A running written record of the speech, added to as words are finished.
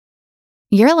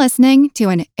You're listening to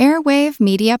an Airwave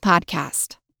Media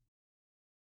Podcast.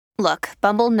 Look,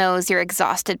 Bumble knows you're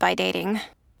exhausted by dating.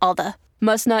 All the,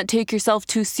 must not take yourself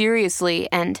too seriously,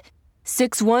 and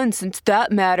 6'1" since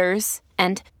that matters,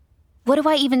 and what do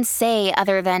I even say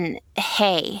other than,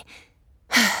 hey?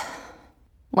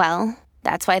 Well,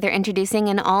 that's why they're introducing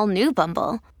an all-new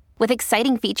Bumble, with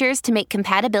exciting features to make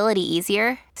compatibility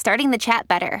easier, starting the chat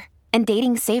better, and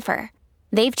dating safer.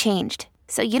 They've changed,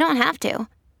 so you don't have to.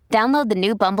 Download the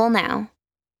new Bumble now.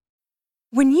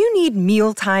 When you need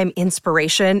mealtime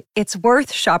inspiration, it's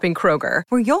worth shopping Kroger,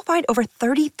 where you'll find over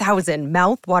 30,000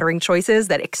 mouth-watering choices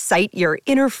that excite your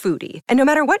inner foodie. And no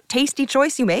matter what tasty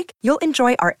choice you make, you'll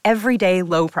enjoy our everyday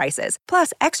low prices,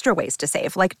 plus extra ways to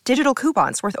save, like digital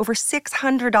coupons worth over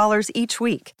 $600 each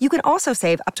week. You can also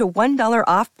save up to $1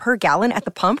 off per gallon at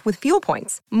the pump with fuel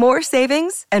points. More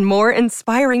savings and more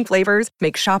inspiring flavors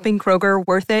make shopping Kroger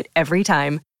worth it every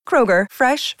time. Kroger,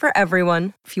 fresh for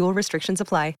everyone. Fuel restrictions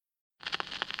apply.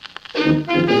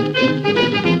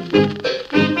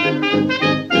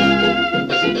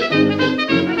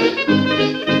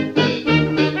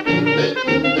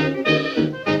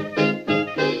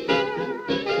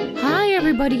 Hi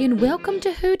everybody and welcome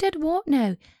to Who Did What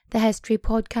Now, the history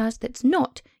podcast that's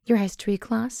not your history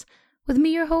class, with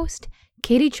me, your host,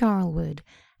 Katie Charlwood,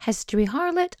 history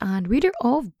harlot and reader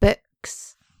of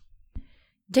books.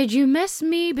 Did you miss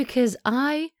me? Because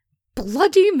I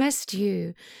bloody missed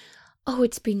you. Oh,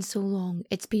 it's been so long.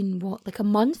 It's been, like a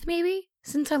month maybe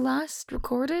since I last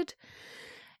recorded?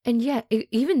 And yeah,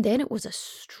 even then it was a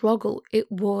struggle.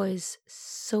 It was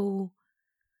so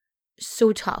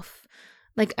tough.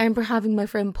 Like, I remember having my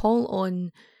friend Paul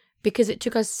on because it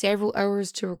took us several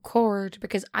hours to record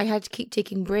because I had to keep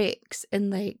taking breaks and,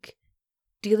 like,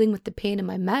 dealing with the pain in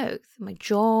my mouth, my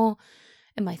jaw,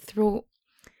 and my throat.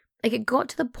 Like, it got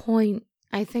to the point,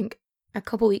 I think, a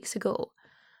couple weeks ago,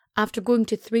 after going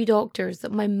to 3 doctors,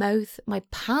 that my mouth, my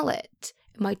palate,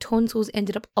 and my tonsils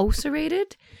ended up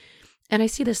ulcerated. And I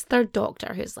see this 3rd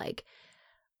doctor who's like,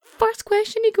 first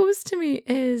question he goes to me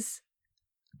is,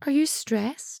 are you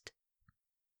stressed?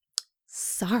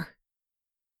 Sir.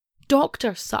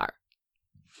 Doctor, sir.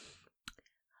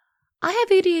 I have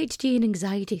ADHD and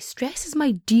anxiety. Stress is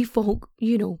my default,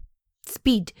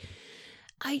 speed.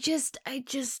 I just...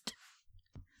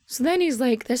 So then he's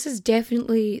like, this is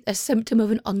definitely a symptom of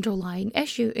an underlying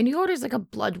issue. And he orders like a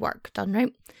blood work done,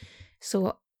 right?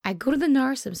 So I go to the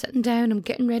nurse, I'm sitting down, I'm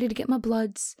getting ready to get my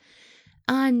bloods.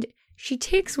 And she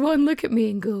takes one look at me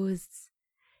and goes,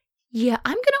 yeah,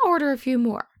 I'm going to order a few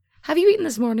more. Have you eaten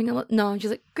this morning? I'm like, no. And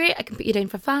she's like, great, I can put you down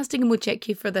for fasting and we'll check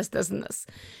you for this, this, and this.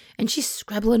 And she's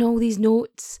scribbling all these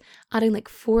notes, adding like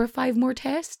 4 or 5 more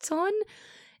tests on.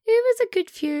 It was a good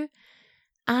few.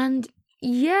 And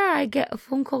yeah, I get a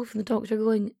phone call from the doctor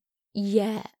going,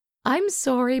 yeah, I'm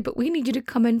sorry, but we need you to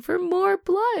come in for more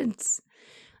bloods.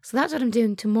 So that's what I'm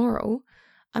doing tomorrow.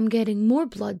 I'm getting more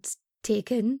bloods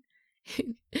taken.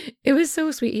 It was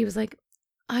so sweet. He was like,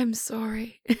 I'm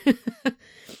sorry.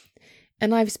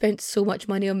 And I've spent so much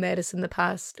money on medicine the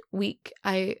past week.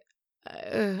 I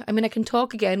mean, I can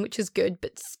talk again, which is good,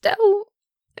 but still,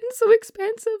 it's so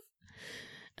expensive.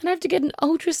 And I have to get an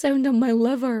ultrasound on my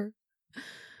liver.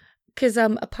 Because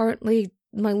apparently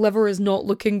my liver is not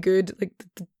looking good. Like,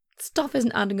 the stuff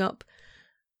isn't adding up.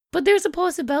 But there's a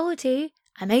possibility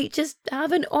I might just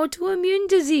have an autoimmune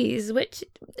disease, which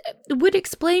would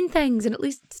explain things, and at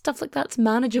least stuff like that's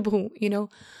manageable,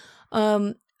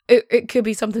 It could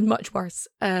be something much worse,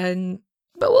 but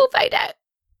we'll find out.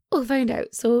 We'll find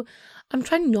out. So I'm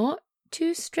trying not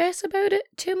to stress about it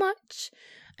too much.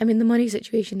 I mean, the money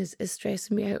situation is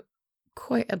stressing me out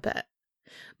quite a bit.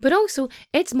 But also,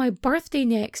 it's my birthday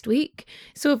next week,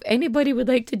 so if anybody would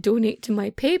like to donate to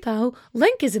my PayPal,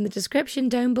 link is in the description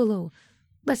down below.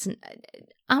 Listen,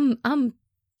 I'm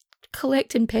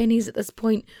collecting pennies at this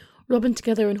point, rubbing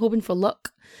together and hoping for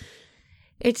luck.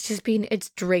 It's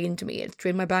drained me. It's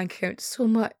drained my bank account so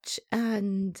much,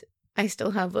 and I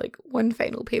still have like one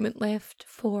final payment left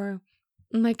for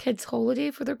my kids'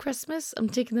 holiday for their Christmas. I'm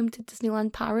taking them to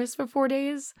Disneyland Paris for 4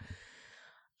 days.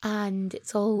 And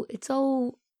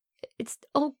I'm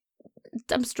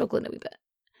struggling a wee bit.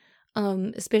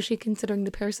 Especially considering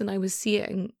the person I was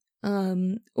seeing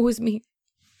owes me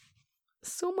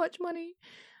so much money.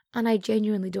 And I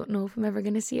genuinely don't know if I'm ever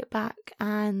going to see it back.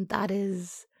 And that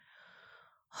is...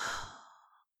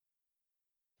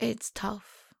 it's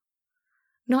tough.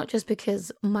 Not just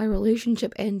because my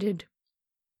relationship ended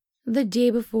the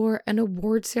day before an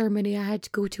award ceremony I had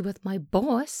to go to with my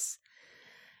boss,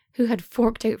 who had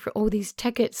forked out for all these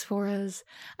tickets for us.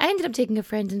 I ended up taking a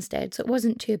friend instead, so it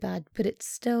wasn't too bad, but it's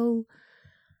still...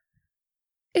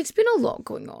 it's been a lot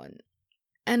going on,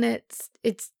 and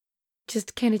it's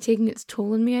just kind of taking its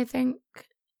toll on me, I think.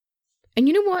 And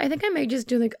you know what? I think I might just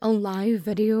do like a live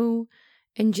video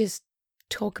and just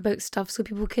talk about stuff so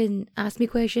people can ask me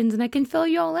questions and I can fill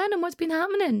you all in on what's been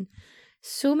happening.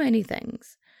 So many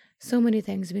things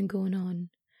have been going on.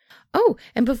 Oh,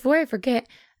 and before I forget,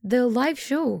 the live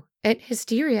show at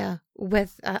Hysteria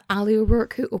with Ali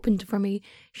O'Rourke, who opened for me.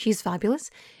 She's fabulous.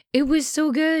 It was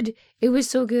so good.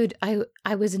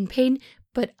 I was in pain,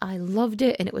 but I loved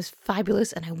it and it was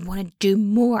fabulous and I want to do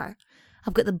more.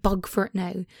 I've got the bug for it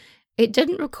now. It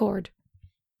didn't record.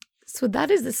 So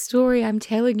that is the story I'm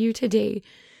telling you today,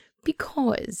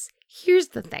 because here's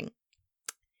the thing.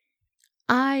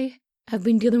 I have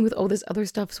been dealing with all this other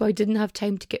stuff, so I didn't have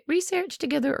time to get research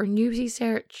together or news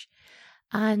research,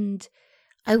 and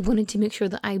I wanted to make sure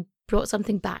that I brought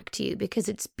something back to you because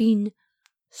it's been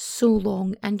so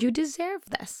long and you deserve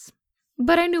this.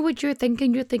 But I know what you're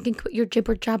thinking. You're thinking, quit your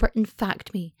jibber jabber and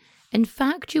fact me. In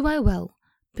fact you I will.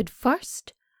 But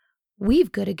first,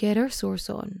 we've got to get our source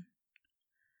on.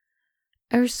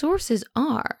 Our sources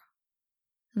are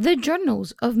The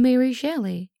Journals of Mary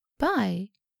Shelley by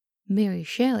Mary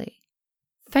Shelley,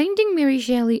 Finding Mary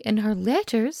Shelley in Her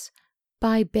Letters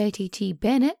by Betty T.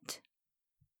 Bennett,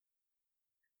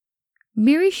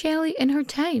 Mary Shelley in Her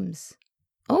Times,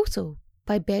 also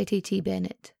by Betty T.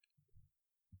 Bennett,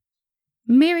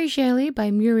 Mary Shelley by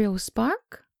Muriel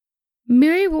Spark,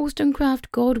 Mary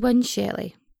Wollstonecraft Godwin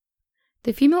Shelley,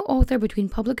 The Female Author Between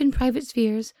Public and Private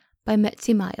Spheres by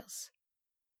Mitzi Miles,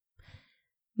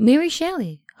 Mary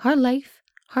Shelley, Her Life,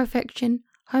 Her Fiction,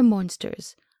 Her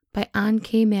Monsters by Anne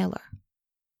K. Mellor,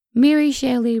 Mary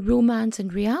Shelley, Romance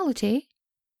and Reality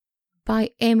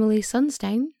by Emily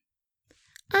Sunstein,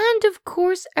 and of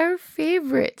course our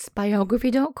favourites,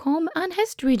 biography.com and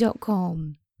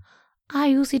history.com. Are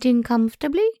you sitting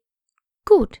comfortably?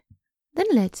 Good, then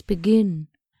let's begin.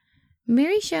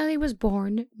 Mary Shelley was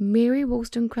born Mary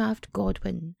Wollstonecraft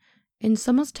Godwin in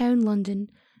Somerstown, London,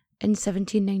 in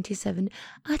 1797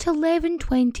 at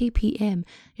 11:20 p.m.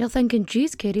 You're thinking,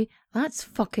 geez, Katie, that's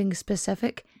fucking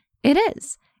specific. It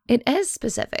is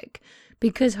specific,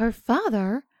 because her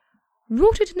father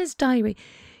wrote it in his diary.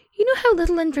 You know how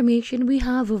little information we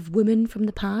have of women from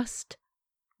the past?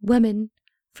 Women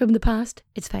from the past?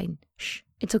 It's fine. Shh,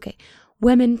 it's okay.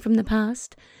 Women from the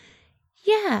past?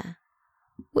 Yeah.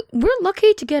 We're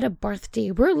lucky to get a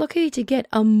birthday. We're lucky to get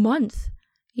a month.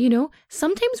 You know,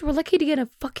 sometimes we're lucky to get a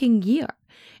fucking year.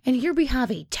 And here we have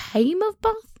a time of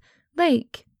birth.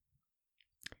 Like,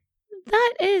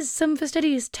 that is some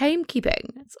fastidious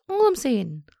timekeeping. That's all I'm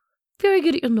saying. Very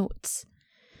good at your notes.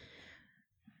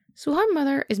 So her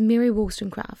mother is Mary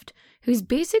Wollstonecraft, who's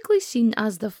basically seen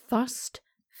as the first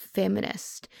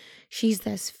feminist. She's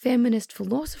this feminist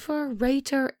philosopher,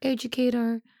 writer,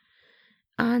 educator.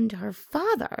 And her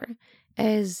father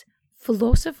is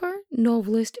philosopher,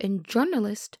 novelist and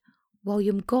journalist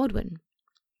William Godwin.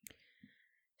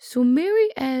 So Mary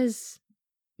is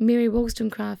Mary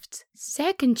Wollstonecraft's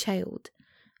second child,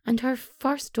 and her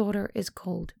first daughter is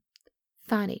called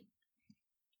Fanny.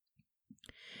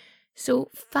 So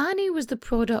Fanny was the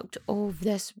product of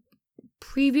this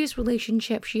previous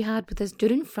relationship she had with this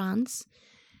dude in France,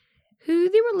 who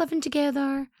they were living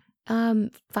together.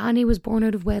 Fanny was born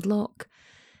out of wedlock,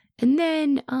 and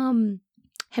then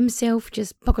himself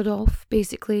just buggered off,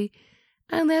 basically,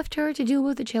 and left her to deal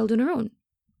with the child on her own.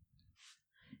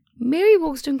 Mary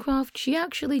Wollstonecraft, she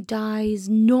actually dies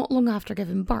not long after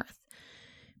giving birth.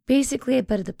 Basically, a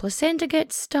bit of the placenta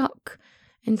gets stuck,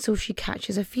 and so she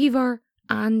catches a fever,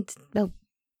 and, well,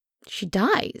 she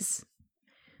dies.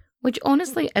 Which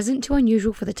honestly isn't too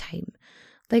unusual for the time.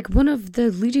 Like, one of the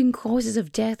leading causes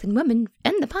of death in women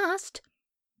in the past,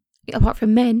 apart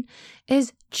from men,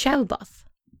 is childbirth.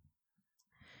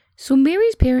 So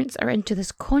Mary's parents are into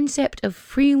this concept of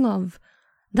free love.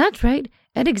 That's right,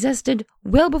 it existed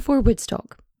well before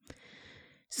Woodstock.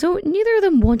 So neither of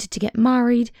them wanted to get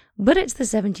married, but it's the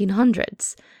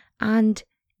 1700s, and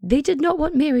they did not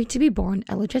want Mary to be born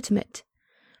illegitimate,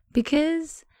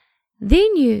 because they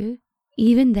knew,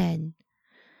 even then,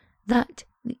 that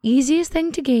the easiest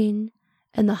thing to gain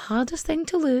and the hardest thing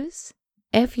to lose,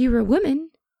 if you're a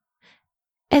woman,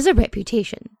 is a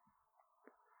reputation.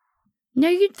 Now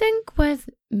you'd think with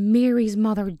Mary's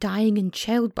mother dying in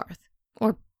childbirth,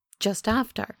 or just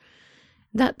after,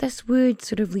 that this would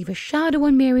sort of leave a shadow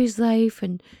on Mary's life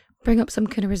and bring up some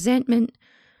kind of resentment,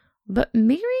 but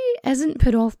Mary isn't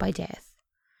put off by death,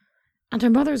 and her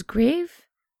mother's grave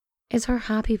is her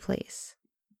happy place.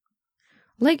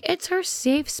 Like, it's her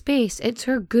safe space, it's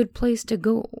her good place to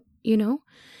go, you know?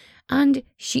 And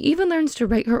she even learns to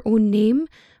write her own name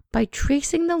by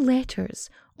tracing the letters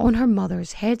on her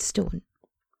mother's headstone.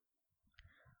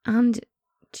 And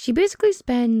she basically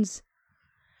spends,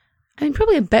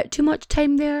 probably a bit too much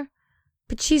time there,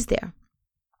 but she's there.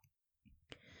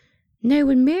 Now,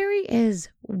 when Mary is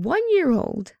 1 year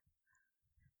old,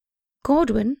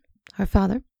 Godwin, her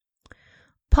father,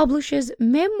 publishes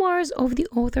Memoirs of the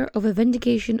Author of a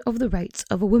Vindication of the Rights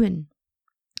of a Woman.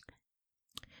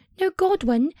 Now,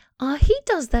 Godwin, he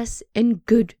does this in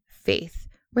good faith,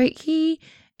 right? He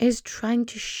is trying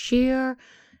to share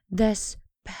this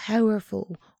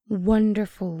powerful,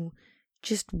 wonderful,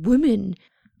 just woman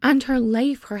and her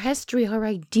life, her history, her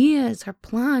ideas, her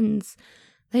plans.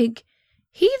 Like,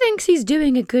 he thinks he's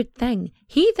doing a good thing.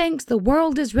 He thinks the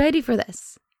world is ready for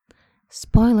this.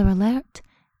 Spoiler alert,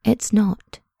 it's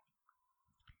not.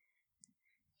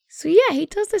 So yeah, he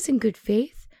does this in good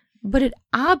faith, but it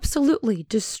absolutely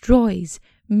destroys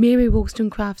Mary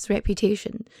Wollstonecraft's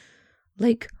reputation.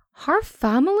 Like, her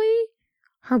family,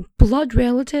 her blood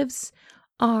relatives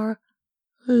are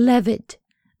livid.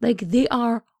 Like, they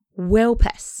are well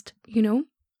pissed, you know?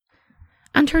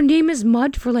 And her name is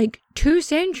mud for like 2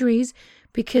 centuries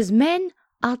because men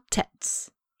are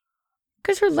tits.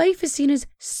 Because her life is seen as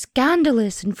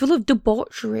scandalous and full of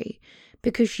debauchery,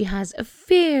 because she has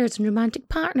affairs and romantic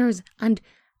partners and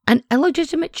an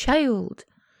illegitimate child.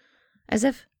 As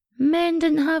if men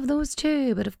didn't have those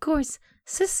too, but of course,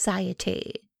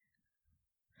 society.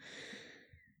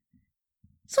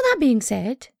 So that being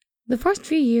said, the first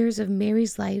few years of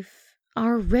Mary's life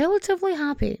are relatively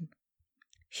happy.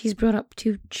 She's brought up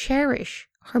to cherish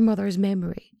her mother's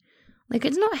memory. Like,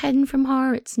 it's not hidden from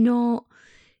her, it's not,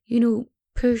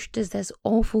 pushed as this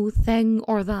awful thing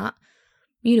or that,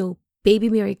 baby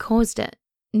Mary caused it.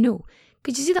 No.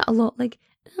 Because you see that a lot, like,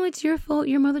 oh, it's your fault,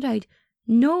 your mother died.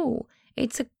 No.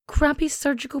 It's a crappy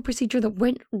surgical procedure that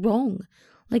went wrong.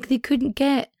 Like, they couldn't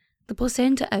get the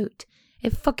placenta out.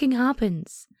 It fucking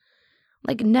happens.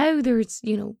 Like, now there's,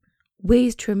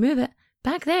 ways to remove it.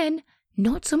 Back then,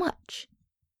 not so much.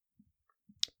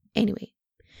 Anyway,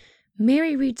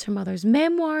 Mary reads her mother's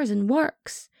memoirs and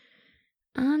works,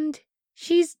 and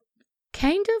she's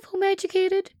kind of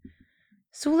home-educated.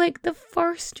 So, like, the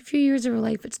first few years of her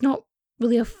life, it's not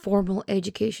really a formal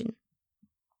education.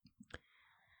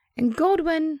 And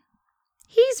Godwin,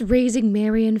 he's raising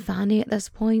Mary and Fanny at this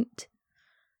point.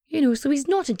 So he's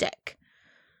not a dick.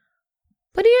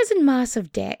 But he is in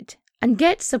massive debt and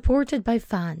gets supported by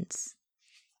fans.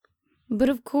 But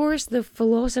of course, the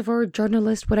philosopher,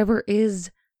 journalist, whatever,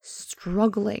 is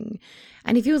struggling.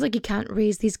 And he feels like he can't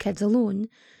raise these kids alone.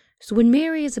 So when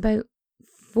Mary is about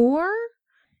 4,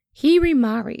 he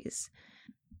remarries.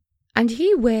 And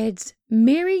he weds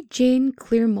Mary Jane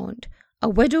Claremont, a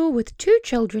widow with 2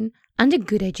 children and a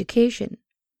good education.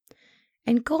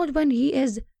 And Godwin, he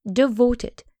is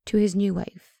devoted to his new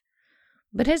wife.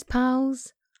 But his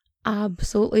pals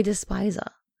absolutely despise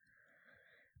her.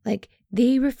 Like,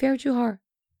 they refer to her,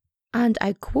 and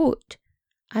I quote,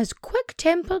 as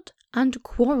quick-tempered and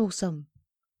quarrelsome.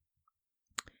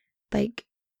 Like,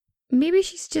 maybe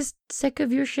she's just sick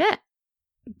of your shit.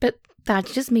 But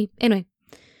that's just me. Anyway,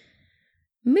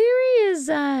 Mary is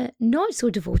not so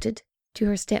devoted to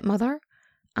her stepmother,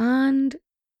 and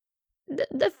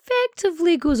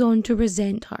effectively goes on to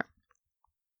resent her.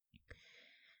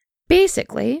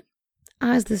 Basically,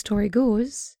 as the story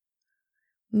goes,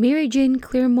 Mary Jane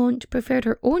Claremont preferred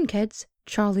her own kids,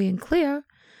 Charlie and Claire,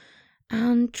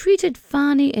 and treated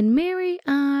Fanny and Mary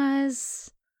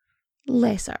as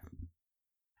lesser.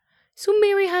 So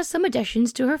Mary has some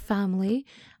additions to her family,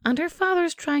 and her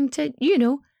father's trying to,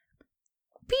 be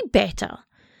better.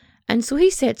 And so he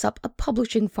sets up a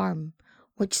publishing firm,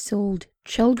 which sold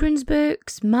children's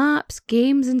books, maps,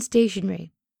 games, and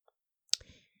stationery.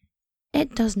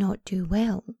 It does not do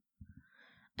well.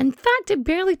 In fact, it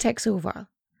barely ticks over.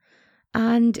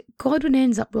 And Godwin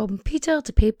ends up robbing Peter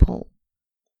to pay Paul.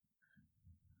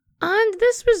 And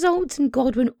this results in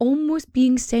Godwin almost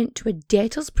being sent to a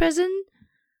debtor's prison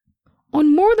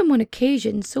on more than one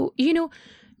occasion. So,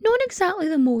 not exactly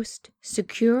the most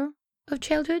secure of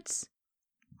childhoods.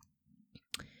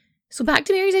 So back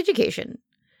to Mary's education.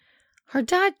 Her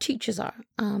dad teaches her,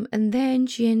 and then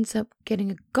she ends up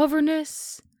getting a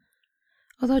governess.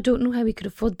 Although I don't know how we could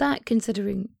afford that,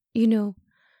 considering,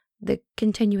 the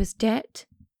continuous debt.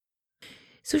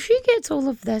 So she gets all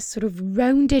of this sort of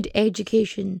rounded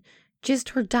education. Just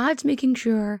her dad's making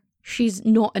sure she's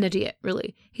not an idiot,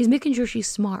 really. He's making sure she's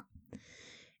smart.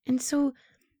 And so,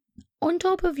 on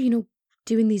top of,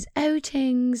 doing these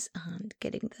outings and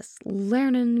getting this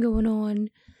learning going on,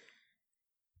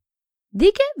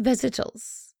 they get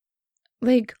visitors.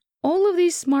 Like, all of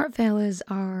these smart fellas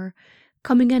are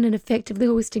coming in and effectively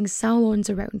hosting salons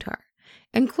around her,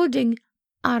 including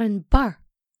Aaron Burr,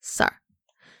 sir.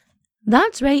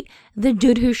 That's right, the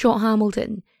dude who shot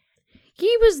Hamilton.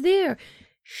 He was there,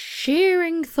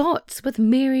 sharing thoughts with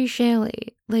Mary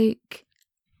Shelley. Like,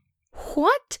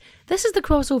 what? This is the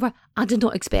crossover I did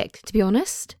not expect, to be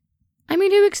honest. I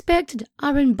mean, who expected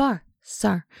Aaron Burr,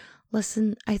 sir?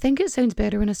 Listen, I think it sounds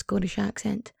better in a Scottish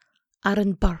accent.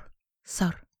 Aaron Burr,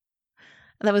 sir.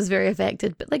 That was very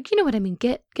affected, but like, you know what I mean.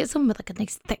 Get someone with like a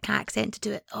nice thick accent to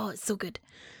do it. Oh, it's so good.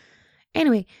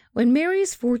 Anyway, when Mary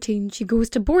is 14, she goes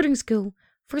to boarding school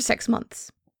for 6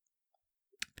 months.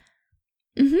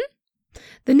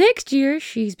 The next year,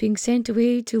 she's being sent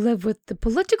away to live with the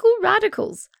political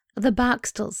radicals, the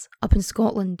Baxters, up in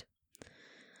Scotland.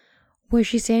 Was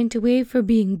she sent away for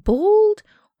being bold,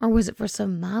 or was it for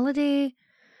some malady?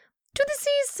 To the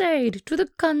seaside, to the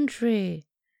country,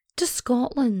 to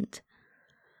Scotland.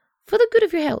 For the good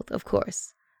of your health, of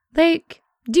course. Like,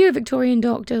 dear Victorian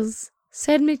doctors,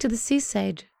 send me to the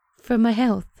seaside for my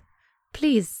health,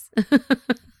 please.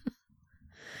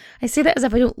 I say that as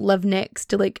if I don't live next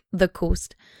to, like, the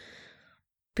coast.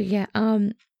 But yeah,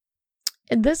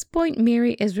 at this point,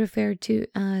 Mary is referred to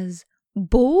as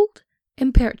bold,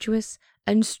 impetuous,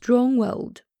 and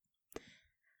strong-willed.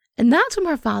 And that's from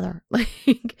her father.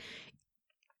 Like,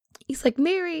 he's like,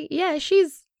 Mary, yeah, she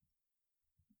has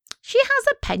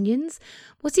opinions.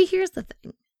 Well, see, here's the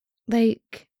thing.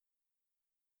 Like,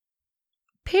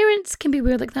 parents can be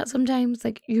weird like that sometimes.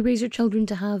 Like, you raise your children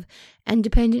to have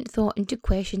independent thought and to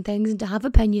question things and to have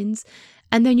opinions.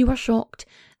 And then you are shocked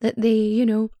that they, you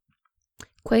know,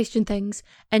 question things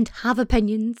and have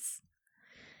opinions.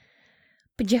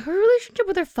 But yeah, her relationship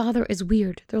with her father is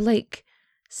weird. They're like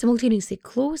simultaneously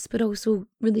close, but also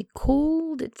really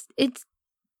cold. It's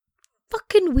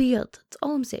fucking weird. That's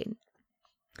all I'm saying.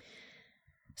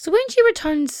 So when she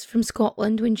returns from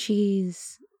Scotland when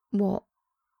she's,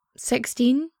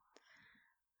 16?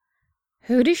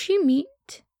 Who does she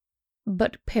meet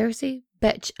but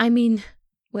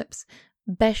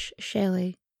Bish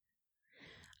Shelley.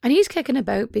 And he's kicking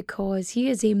about because he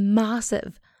is a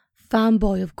massive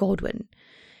fanboy of Godwin.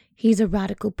 He's a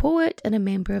radical poet and a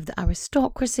member of the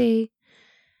aristocracy.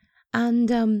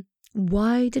 And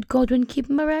why did Godwin keep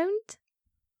him around?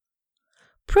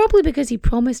 Probably because he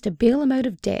promised to bail him out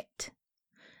of debt.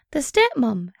 The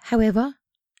stepmom, however,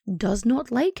 does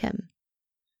not like him.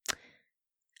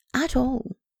 At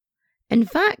all. In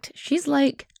fact, she's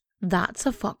like, that's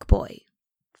a fuckboy.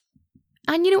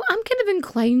 And you know, I'm kind of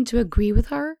inclined to agree with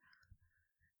her.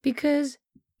 Because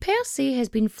Percy has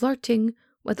been flirting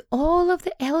with all of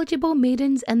the eligible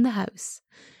maidens in the house.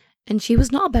 And she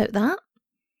was not about that.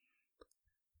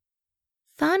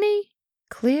 Fanny,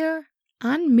 Claire,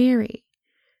 and Mary.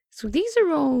 So these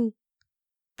are all,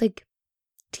 like,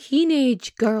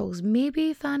 teenage girls.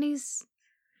 Maybe Fanny's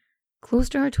close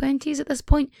to her 20s at this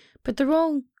point, but they're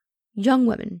all young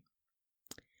women.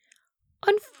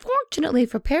 Unfortunately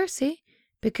for Percy,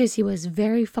 because he was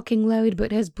very fucking loud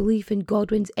about his belief in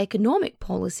Godwin's economic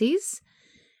policies,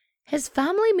 his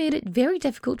family made it very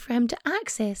difficult for him to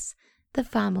access the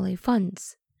family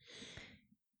funds.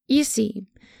 You see,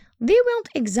 they weren't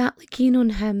exactly keen on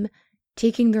him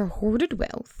taking their hoarded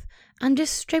wealth and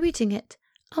distributing it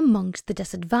amongst the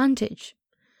disadvantaged.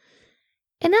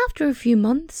 And after a few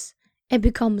months, it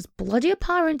becomes bloody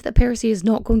apparent that Percy is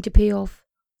not going to pay off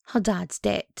her dad's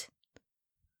debt.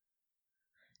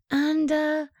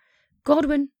 And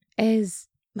Godwin is,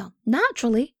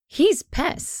 naturally, he's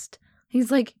pissed.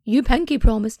 He's like, you pinky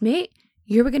promised, mate,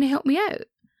 you were going to help me out.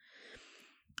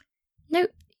 Now,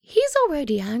 he's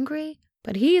already angry,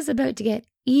 but he is about to get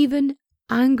even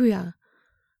angrier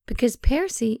because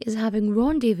Percy is having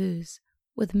rendezvous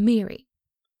with Mary.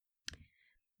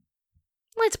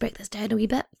 Let's break this down a wee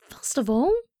bit. First of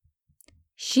all,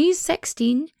 she's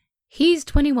 16, he's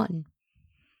 21.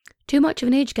 Too much of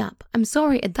an age gap. I'm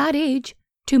sorry, at that age,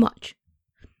 too much.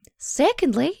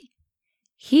 Secondly,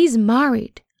 he's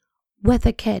married with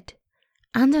a kid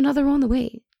and another on the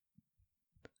way.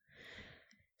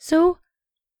 So,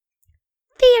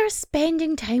 they are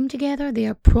spending time together, they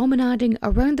are promenading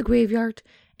around the graveyard,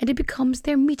 and it becomes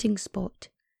their meeting spot,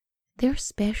 their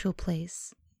special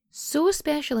place. So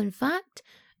special, in fact,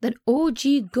 that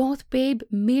OG Goth babe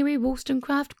Mary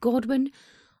Wollstonecraft Godwin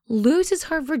loses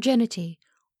her virginity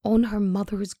on her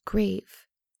mother's grave.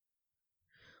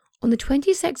 On the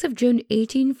 26th of June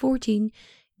 1814,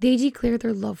 they declare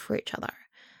their love for each other,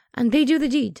 and they do the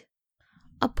deed.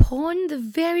 Upon the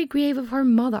very grave of her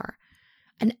mother,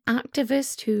 an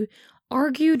activist who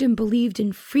argued and believed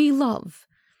in free love.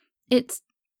 It's,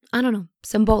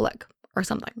 symbolic or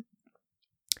something.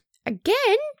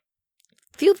 Again,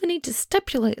 feel the need to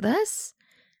stipulate this.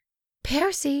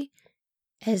 Percy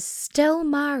is still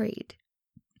married.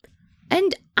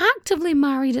 And actively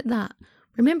married at that.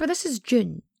 Remember, this is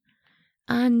June.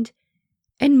 And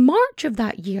in March of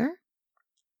that year,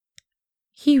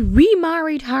 he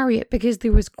remarried Harriet because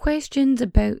there was questions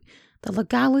about the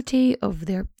legality of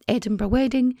their Edinburgh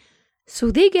wedding.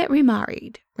 So they get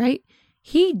remarried, right?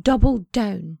 He doubled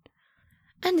down.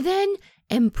 And then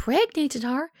impregnated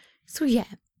her. So yeah,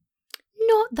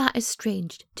 not that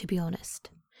estranged, to be honest.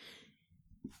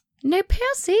 Now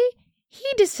Percy, he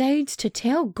decides to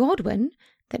tell Godwin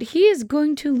that he is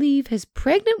going to leave his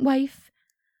pregnant wife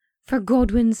for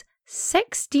Godwin's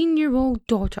 16-year-old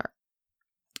daughter.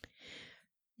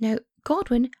 Now,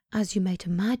 Godwin, as you might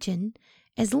imagine,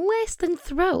 is less than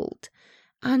thrilled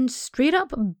and straight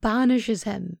up banishes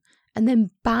him and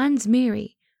then bans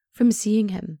Mary from seeing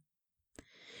him.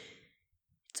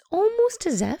 It's almost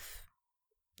as if,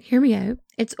 hear me out,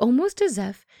 it's almost as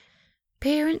if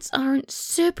parents aren't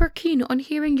super keen on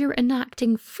hearing you're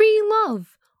enacting free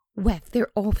love with their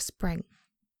offspring.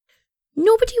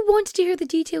 Nobody wants to hear the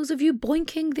details of you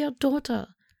boinking their daughter.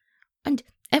 And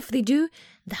if they do,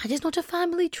 that is not a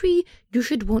family tree you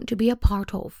should want to be a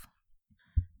part of.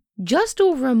 Just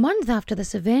over a month after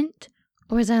this event,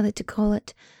 or as I like to call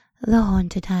it, the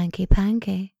haunted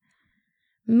hanky-panky,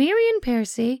 Mary and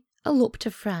Percy elope to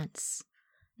France.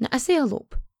 Now, I say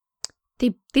elope.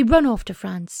 They run off to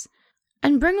France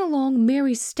and bring along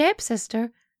Mary's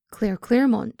stepsister, Claire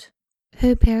Claremont,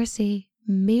 who Percy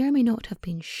may or may not have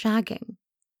been shagging.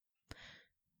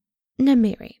 Now,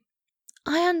 Mary,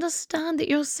 I understand that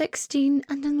you're 16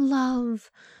 and in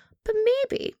love, but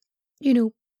maybe,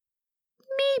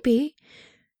 maybe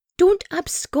don't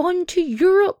abscond to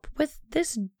Europe with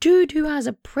this dude who has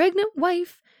a pregnant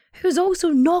wife who's also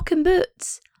knocking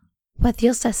boots with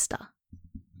your sister.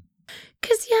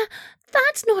 'Cause yeah,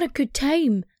 that's not a good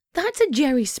time. That's a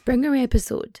Jerry Springer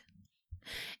episode.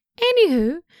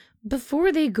 Anywho,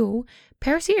 before they go,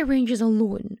 Percy arranges a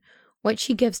loan, which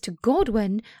he gives to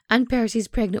Godwin and Percy's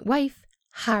pregnant wife,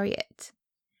 Harriet.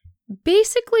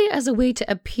 Basically as a way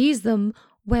to appease them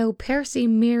while Percy,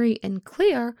 Mary and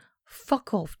Claire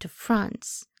fuck off to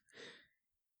France.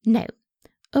 Now,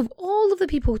 of all of the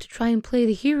people to try and play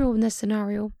the hero in this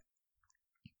scenario,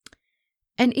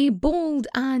 in a bold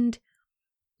and,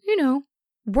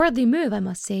 worthy move, I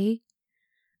must say,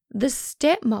 the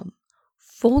stepmom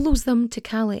follows them to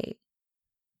Calais.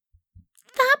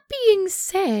 That being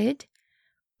said,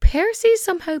 Percy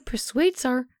somehow persuades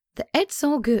her that it's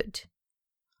all good.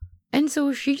 And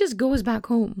so she just goes back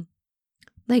home.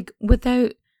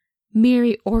 Without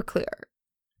Mary or Claire.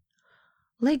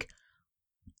 How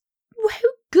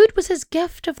good was his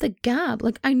gift of the gab?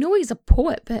 I know he's a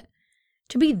poet, but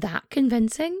to be that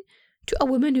convincing to a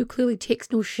woman who clearly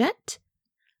takes no shit?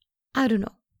 I don't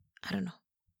know.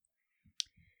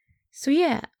 So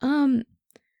yeah,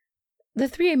 the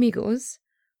three amigos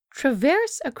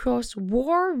traverse across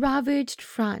war-ravaged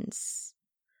France,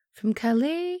 from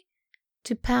Calais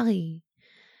to Paris.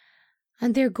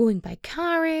 And they're going by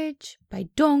carriage, by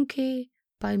donkey,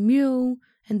 by mule,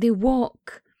 and they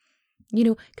walk,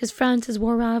 because France is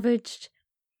war-ravaged,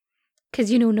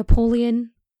 because,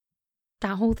 Napoleon,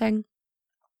 that whole thing.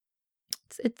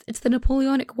 It's the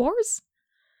Napoleonic Wars.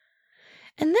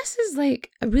 And this is a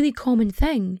really common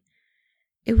thing.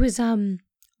 It was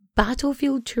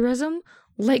battlefield tourism.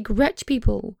 Rich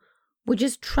people would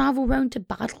just travel around to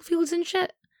battlefields and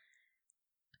shit.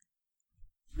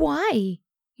 Why?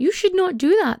 You should not do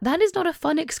that. That is not a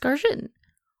fun excursion.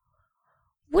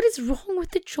 What is wrong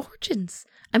with the Georgians?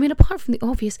 I mean, apart from the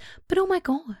obvious, but oh my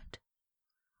God.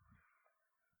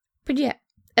 But yeah,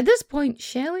 at this point,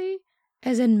 Shelley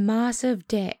is in massive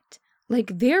debt.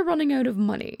 They're running out of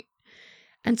money.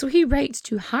 And so he writes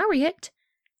to Harriet,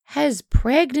 his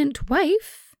pregnant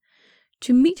wife,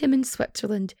 to meet him in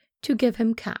Switzerland to give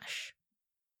him cash.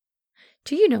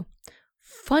 To,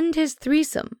 fund his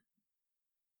threesome.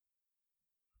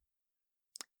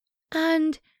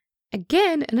 And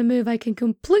again, in a move I can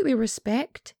completely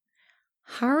respect,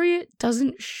 Harriet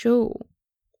doesn't show.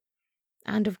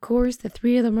 And of course, the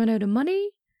three of them run out of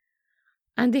money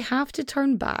and they have to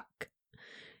turn back.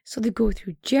 So they go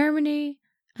through Germany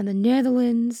and the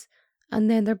Netherlands, and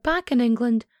then they're back in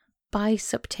England by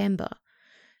September.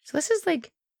 So this is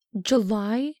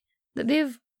July that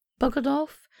they've buggered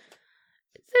off.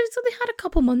 So they had a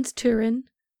couple months touring.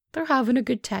 They're having a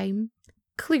good time,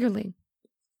 clearly.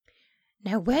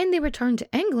 Now, when they return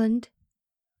to England,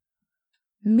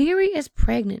 Mary is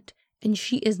pregnant and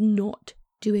she is not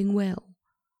doing well.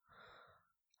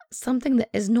 Something that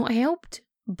is not helped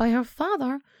by her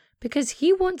father, because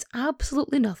he wants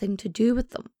absolutely nothing to do with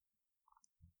them.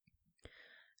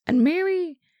 And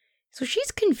Mary, so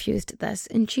she's confused at this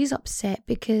and she's upset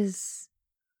because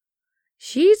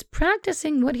she's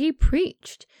practicing what he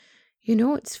preached. You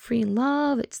know, it's free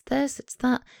love, it's this, it's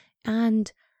that.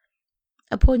 And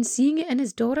upon seeing it in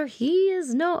his daughter, he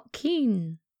is not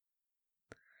keen.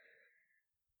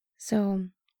 So,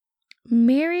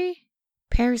 Mary,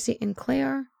 Percy and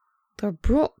Claire, they're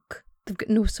broke. They've got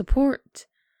no support.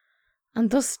 And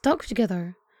they're stuck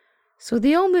together. So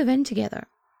they all move in together.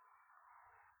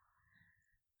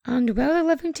 And while they're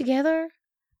living together,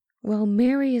 well,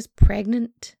 Mary is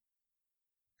pregnant.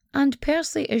 And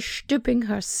Percy is stooping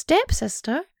her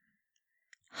stepsister.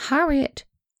 Harriet,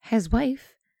 his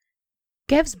wife,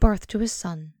 gives birth to his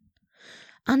son.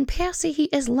 And Percy, he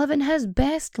is living his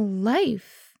best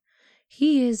life.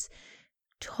 He is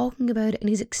talking about it and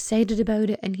he's excited about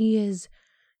it and he is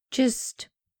just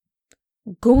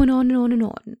going on and on and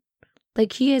on.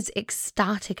 Like, he is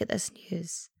ecstatic at this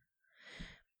news.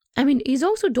 I mean, he's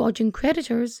also dodging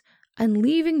creditors and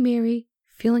leaving Mary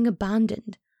feeling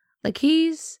abandoned. Like,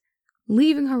 he's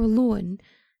leaving her alone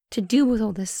to deal with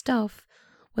all this stuff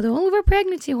with all of her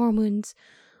pregnancy hormones.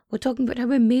 We're talking about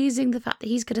how amazing the fact that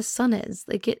he's got a son is.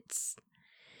 Like, it's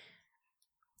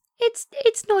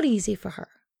not easy for her.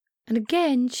 And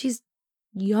again, she's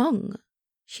young.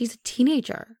 She's a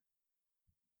teenager.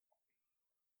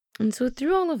 And so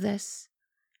through all of this,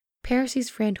 Percy's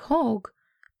friend Hogg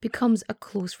becomes a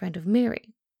close friend of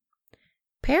Mary.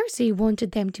 Percy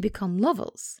wanted them to become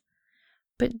lovers,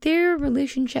 but their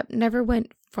relationship never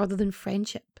went further than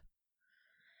friendship.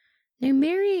 Now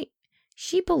Mary,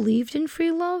 she believed in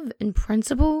free love in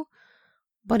principle,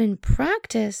 but in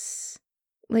practice,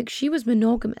 like, she was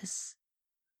monogamous,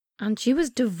 and she was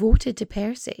devoted to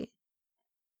Percy.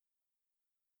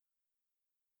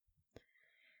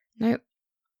 Now,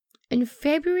 in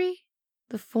February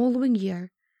the following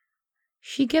year,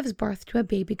 she gives birth to a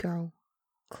baby girl,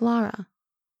 Clara,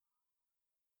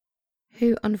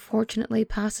 who unfortunately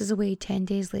passes away 10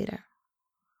 days later.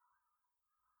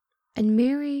 And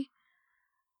Mary,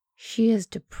 she is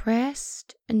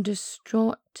depressed and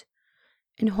distraught,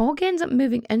 and Hogg ends up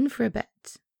moving in for a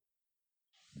bit.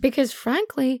 Because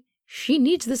frankly, she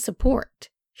needs the support.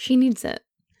 She needs it.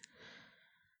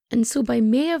 And so by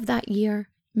May of that year,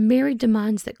 Mary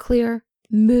demands that Claire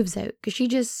moves out because she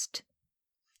just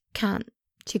can't.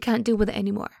 She can't deal with it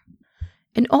anymore.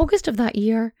 In August of that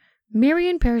year, Mary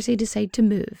and Percy decide to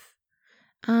move.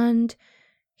 And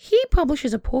he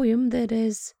publishes a poem that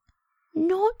is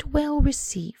not well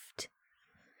received.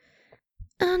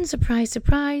 And surprise,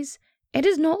 surprise, it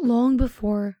is not long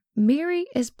before Mary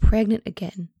is pregnant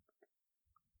again.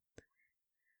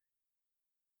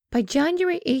 By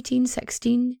January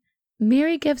 1816,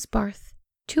 Mary gives birth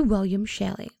to William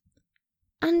Shelley.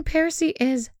 And Percy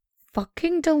is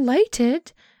fucking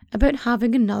delighted about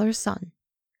having another son.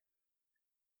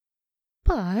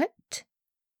 But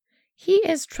he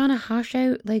is trying to hash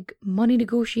out like money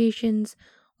negotiations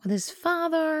with his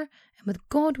father and with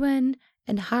Godwin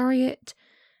and Harriet,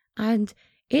 and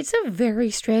it's a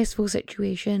very stressful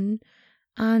situation.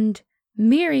 And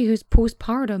Mary, who's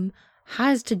postpartum,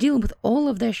 has to deal with all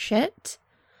of this shit,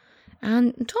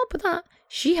 and on top of that,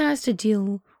 she has to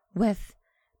deal with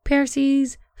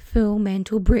Percy's full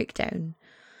mental breakdown.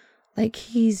 Like,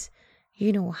 he's,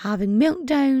 you know, having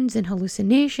meltdowns and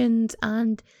hallucinations.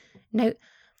 And now,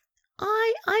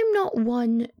 I'm not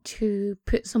one to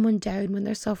put someone down when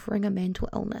they're suffering a mental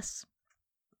illness.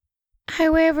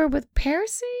 However, with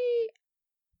Percy,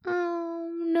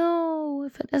 oh no,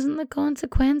 if it isn't the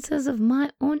consequences of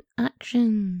my own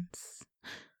actions.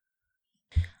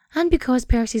 And because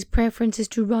Percy's preference is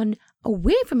to run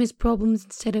away from his problems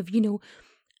instead of,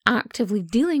 actively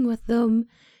dealing with them,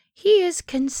 he is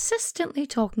consistently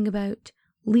talking about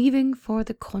leaving for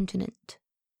the continent.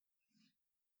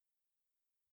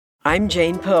 I'm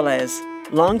Jane Perlez,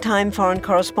 longtime foreign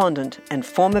correspondent and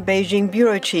former Beijing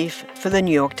bureau chief for the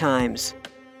New York Times.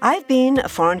 I've been a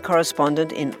foreign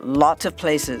correspondent in lots of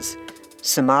places: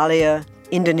 Somalia,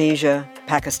 Indonesia,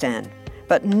 Pakistan,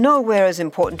 but nowhere as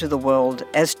important to the world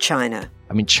as China.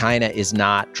 I mean, China is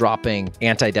not dropping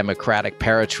anti-democratic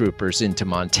paratroopers into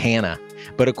Montana.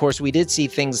 But of course, we did see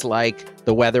things like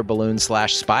the weather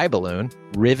balloon/spy balloon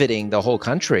riveting the whole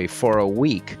country for a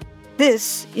week.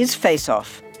 This is Face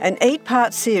Off, an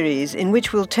 8-part series in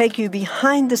which we'll take you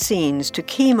behind the scenes to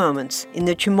key moments in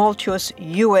the tumultuous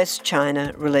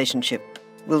US-China relationship.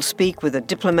 We'll speak with a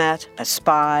diplomat, a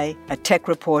spy, a tech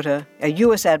reporter, a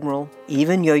US admiral,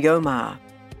 even Yo-Yo Ma.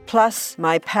 Plus,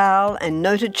 my pal and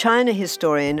noted China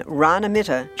historian Rana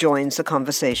Mitter joins the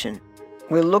conversation.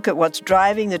 We'll look at what's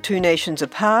driving the two nations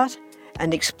apart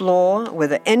and explore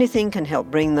whether anything can help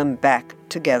bring them back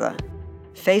together.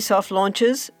 Face Off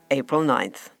launches April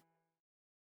 9th.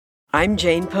 I'm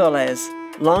Jane Perlez,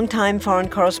 longtime foreign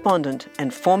correspondent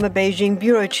and former Beijing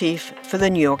bureau chief for the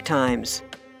New York Times.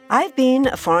 I've been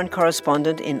a foreign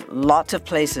correspondent in lots of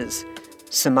places: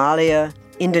 Somalia,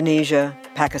 Indonesia,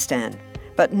 Pakistan,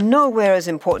 but nowhere as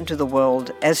important to the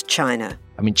world as China.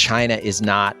 I mean, China is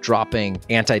not dropping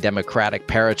anti-democratic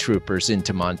paratroopers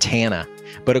into Montana.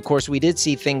 But of course, we did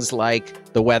see things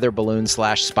like the weather balloon /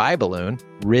 spy balloon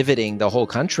riveting the whole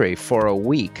country for a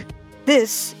week.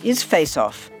 This is Face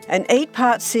Off, an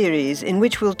 8-part series in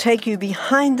which we'll take you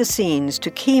behind the scenes to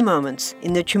key moments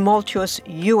in the tumultuous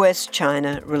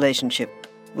US-China relationship.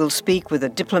 We'll speak with a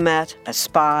diplomat, a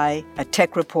spy, a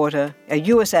tech reporter, a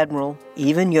US admiral,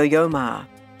 even Yo-Yo Ma.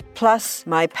 Plus,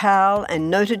 my pal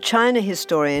and noted China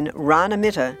historian Rana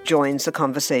Mitter joins the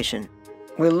conversation.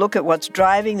 We'll look at what's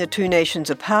driving the two nations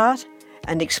apart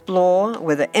and explore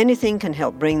whether anything can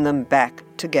help bring them back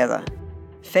together.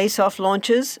 Face Off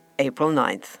launches April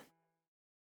 9th.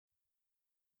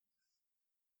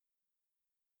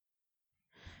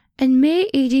 In May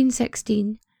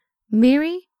 1816,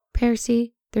 Mary,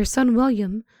 Percy, their son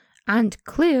William, and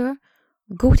Claire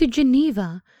go to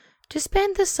Geneva to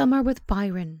spend the summer with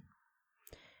Byron,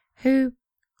 who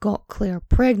got Claire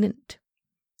pregnant,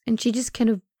 and she just kind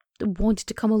of wanted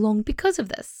to come along because of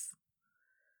this.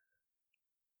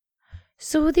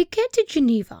 So they get to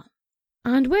Geneva,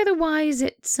 and weather-wise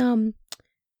it's not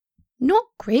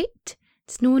great.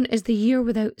 It's known as the year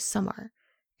without summer.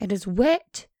 It is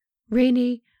wet,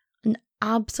 rainy, and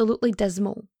absolutely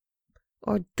dismal,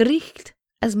 or dricht,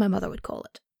 as my mother would call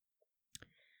it.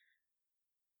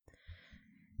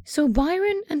 So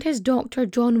Byron and his doctor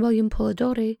John William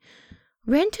Polidori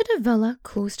rented a villa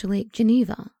close to Lake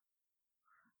Geneva,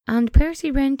 and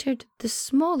Percy rented the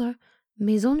smaller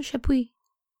Maison Chapuis.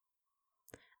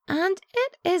 And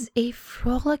it is a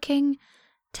frolicking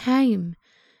time.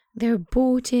 They're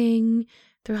boating,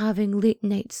 they're having late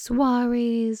night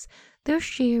soirees, they're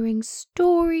sharing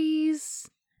stories.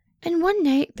 And one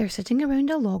night they're sitting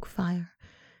around a log fire,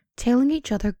 telling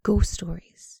each other ghost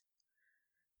stories.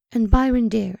 And Byron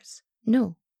dares,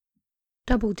 no.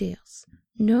 Double dares,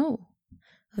 no.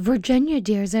 Virginia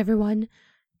dares everyone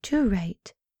to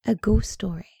write a ghost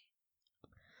story.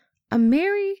 And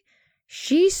Mary,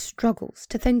 she struggles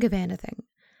to think of anything.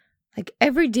 Like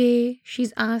every day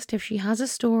she's asked if she has a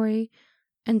story,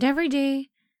 and every day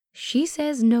she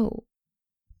says no.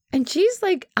 And she's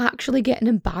like actually getting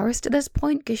embarrassed at this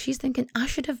point because she's thinking, I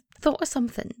should have thought of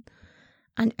something.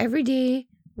 And every day,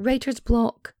 writer's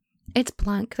block, it's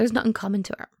blank. There's nothing coming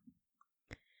to her.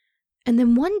 And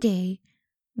then one day,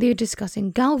 they're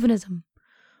discussing galvanism,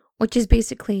 which is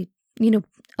basically,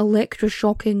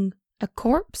 electroshocking a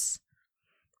corpse.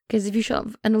 Because if you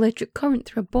shove an electric current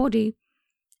through a body,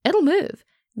 it'll move.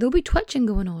 There'll be twitching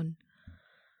going on.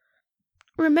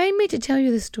 Remind me to tell you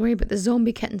the story about the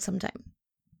zombie kitten sometime.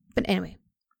 But anyway,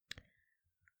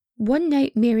 one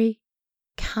night Mary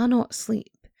cannot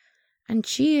sleep, and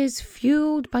she is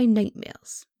fueled by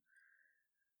nightmares.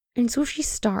 And so she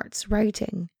starts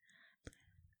writing.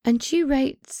 And she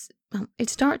writes, it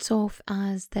starts off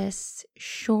as this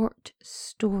short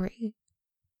story.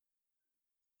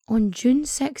 On June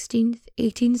 16th,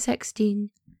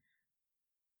 1816,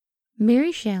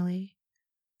 Mary Shelley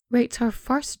writes her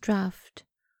first draft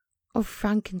of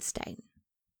Frankenstein.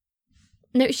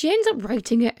 Now, she ends up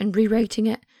writing it and rewriting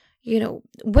it,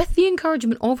 with the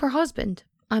encouragement of her husband,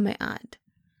 I might add.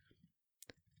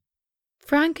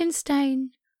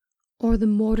 Frankenstein or the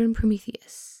modern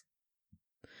Prometheus.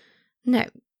 Now,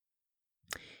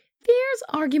 there's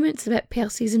arguments about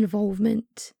Percy's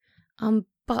involvement,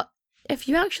 but if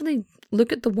you actually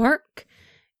look at the work,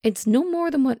 it's no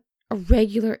more than what a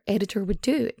regular editor would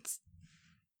do. It's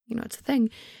a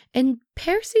thing. And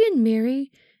Percy and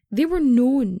Mary, they were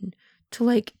known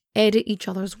to edit each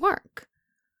other's work.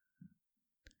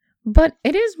 But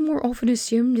it is more often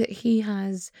assumed that he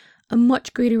has a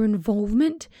much greater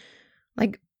involvement,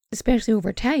 especially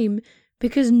over time,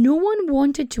 because no one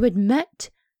wanted to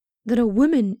admit that a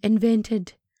woman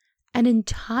invented an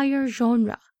entire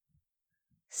genre,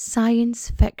 science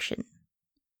fiction.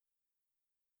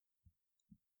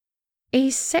 A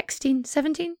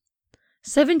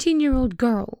 17-year-old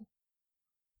girl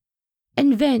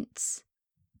invents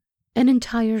an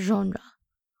entire genre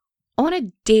on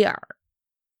a dare.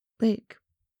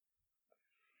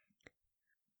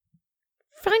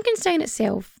 Frankenstein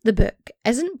itself, the book,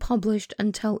 isn't published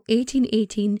until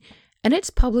 1818, and it's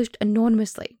published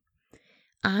anonymously.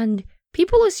 And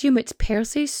people assume it's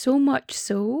Percy, so much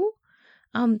so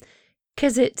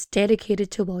Because it's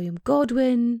dedicated to William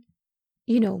Godwin,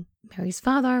 you know, Mary's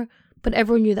father, but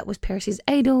everyone knew that was Percy's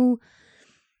idol.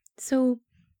 So,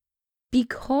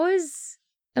 because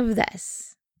of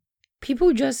this,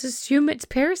 people just assume it's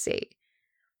Percy.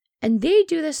 And they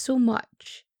do this so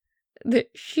much that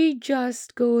she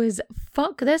just goes,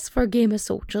 fuck this for Game of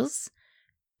Soldiers,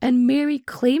 and Mary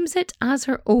claims it as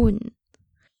her own.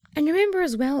 And remember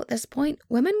as well, at this point,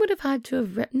 women would have had to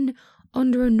have written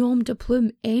under a nom de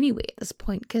plume anyway at this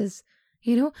point, because,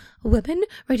 you know, women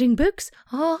writing books,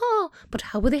 but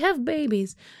how will they have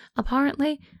babies?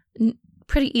 Apparently,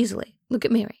 pretty easily. Look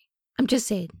at Mary. I'm just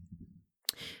saying.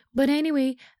 But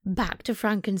anyway, back to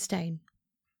Frankenstein.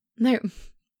 Now,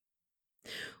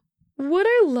 what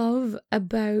I love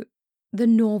about the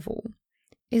novel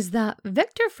is that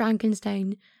Victor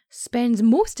Frankenstein spends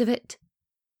most of it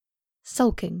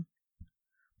sulking.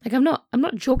 Like, I'm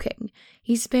not joking.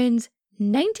 He spends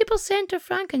 90% of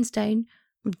Frankenstein,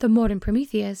 the modern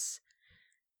Prometheus,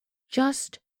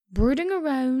 just brooding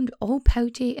around all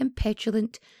pouty and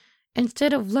petulant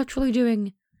instead of literally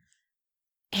doing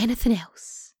anything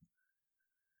else.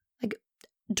 Like,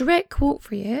 direct quote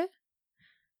for you.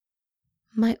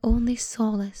 My only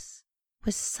solace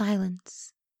was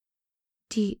silence.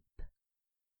 Deep,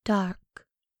 dark,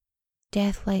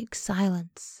 death-like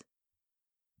silence.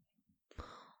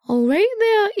 All right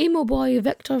there, emo boy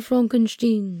Victor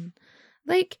Frankenstein.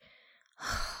 Like,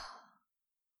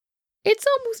 it's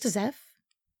almost as if...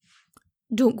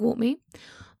 Don't quote me.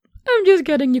 I'm just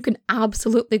kidding, you can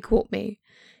absolutely quote me.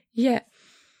 Yeah.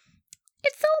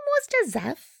 It's almost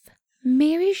as if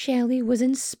Mary Shelley was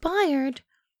inspired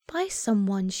by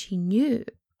someone she knew.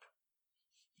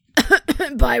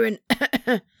 Byron.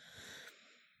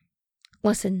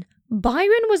 Listen,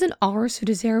 Byron was an arse who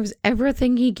deserves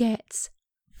everything he gets.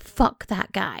 Fuck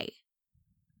that guy.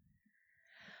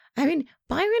 I mean,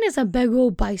 Byron is a big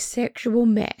old bisexual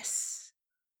mess.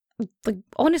 Like,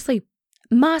 honestly,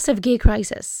 massive gay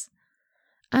crisis.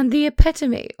 And the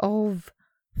epitome of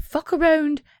fuck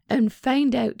around and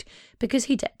find out, because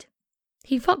he did.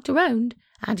 He fucked around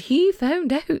and he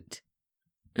found out.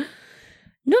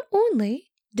 Not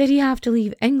only did he have to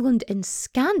leave England in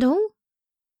scandal,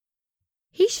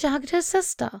 he shagged his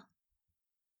sister.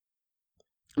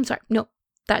 I'm sorry, no,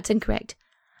 that's incorrect.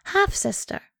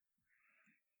 Half-sister.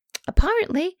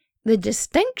 Apparently, the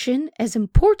distinction is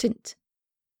important.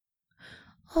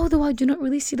 Although I do not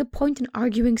really see the point in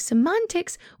arguing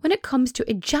semantics when it comes to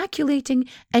ejaculating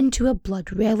into a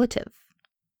blood relative.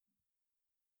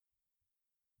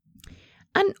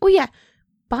 And, oh yeah,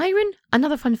 Byron,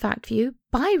 another fun fact for you,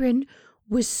 Byron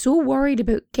was so worried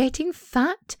about getting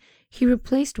fat, he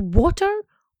replaced water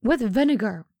with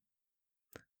vinegar,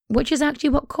 which is actually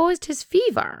what caused his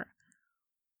fever,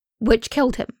 which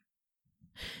killed him.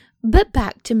 But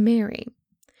back to Mary.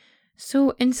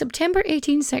 So in September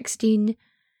 1816,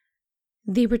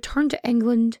 they returned to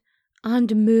England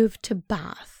and moved to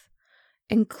Bath.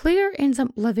 And Claire ends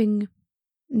up living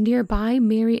nearby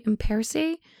Mary and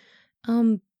Percy,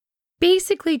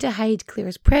 basically to hide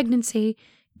Claire's pregnancy,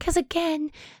 because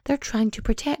again, they're trying to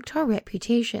protect her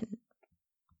reputation.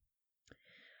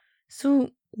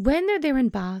 So when they're there in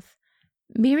Bath,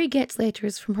 Mary gets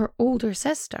letters from her older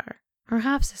sister, her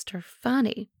half-sister,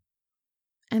 Fanny.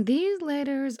 And these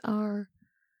letters are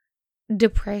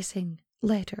depressing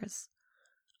letters.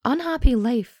 Unhappy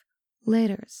life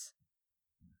letters.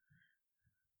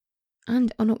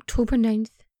 And on October 9th,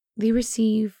 they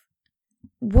receive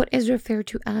what is referred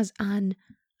to as an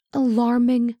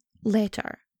alarming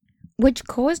letter, which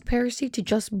caused Percy to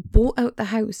just bolt out the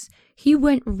house. He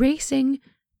went racing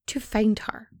to find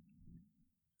her.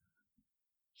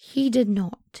 He did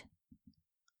not.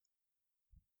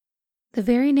 The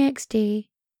very next day,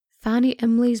 Fanny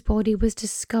Imley's body was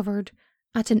discovered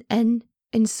at an inn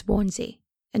in Swansea,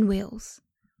 in Wales.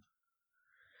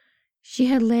 She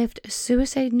had left a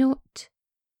suicide note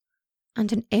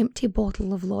and an empty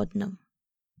bottle of laudanum.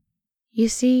 You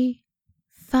see,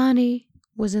 Fanny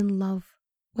was in love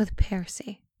with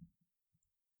Percy.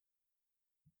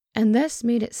 And this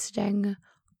made it sting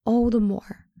all the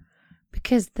more,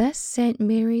 because this sent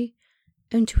Mary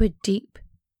into a deep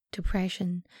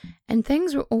depression, and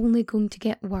things were only going to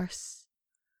get worse.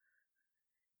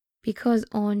 Because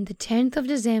on the 10th of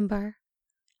December,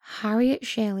 Harriet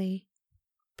Shelley,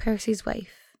 Percy's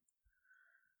wife,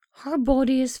 her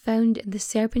body is found in the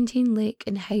Serpentine Lake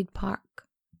in Hyde Park.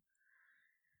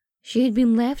 She had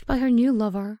been left by her new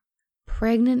lover,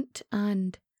 pregnant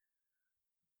and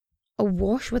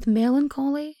awash with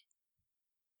melancholy.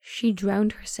 She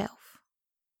drowned herself.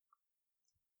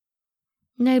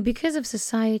 Now, because of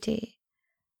society,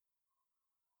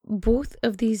 both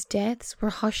of these deaths were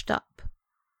hushed up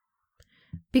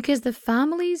because the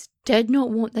families did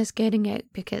not want this getting out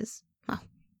because, well,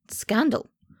 scandal.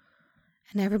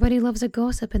 And everybody loves a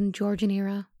gossip in the Georgian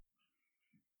era.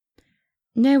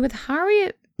 Now, with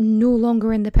Harriet no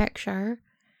longer in the picture,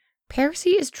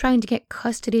 Percy is trying to get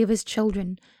custody of his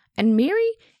children, and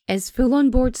Mary is full on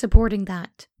board supporting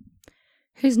that.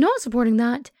 Who's not supporting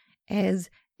that is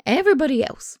everybody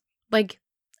else. Like,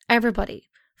 everybody.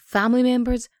 Family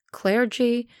members,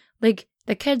 clergy. Like,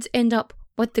 the kids end up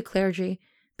with the clergy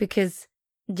because,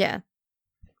 yeah.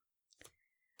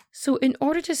 So, in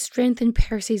order to strengthen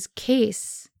Percy's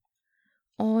case,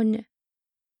 on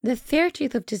the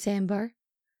 30th of December,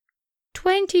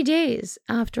 20 days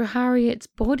after Harriet's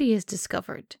body is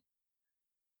discovered,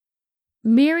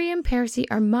 Mary and Percy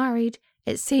are married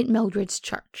at St. Mildred's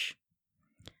Church.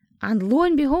 And lo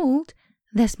and behold,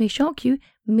 this may shock you,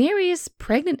 Mary is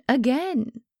pregnant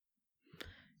again.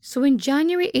 So in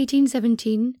January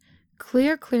 1817,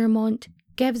 Claire Claremont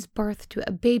gives birth to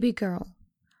a baby girl,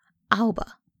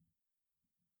 Alba.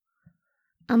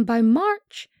 And by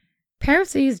March,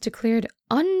 Percy is declared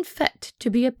unfit to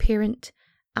be a parent,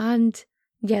 and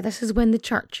yeah, this is when the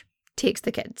church takes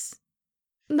the kids.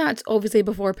 That's obviously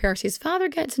before Percy's father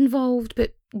gets involved,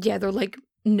 but yeah, they're like,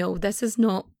 no, this is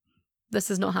not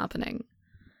happening.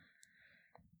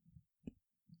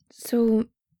 So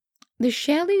the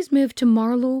Shelleys moved to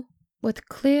Marlow with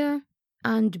Claire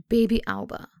and baby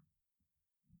Alba.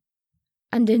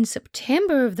 And in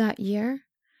September of that year,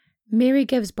 Mary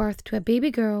gives birth to a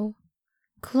baby girl,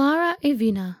 Clara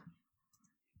Evina.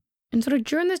 And sort of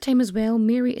during this time as well,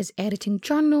 Mary is editing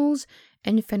journals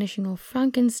and finishing off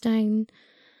Frankenstein.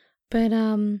 But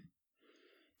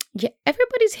yeah,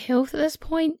 everybody's health at this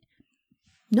point,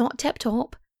 not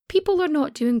tip-top. People are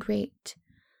not doing great.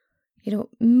 You know,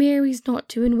 Mary's not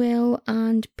doing well,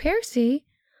 and Percy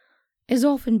is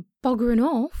often buggering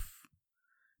off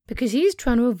because he's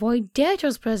trying to avoid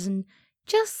debtor's prison,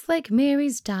 just like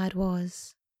Mary's dad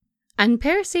was. And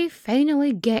Percy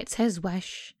finally gets his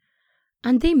wish,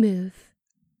 and they move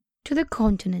to the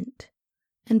continent.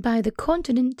 And by the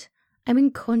continent, I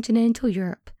mean continental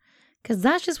Europe, because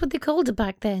that's just what they called it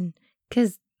back then,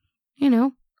 because, you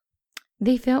know,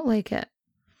 they felt like it.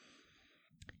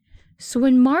 So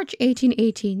in March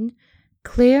 1818,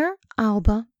 Claire,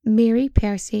 Alba, Mary,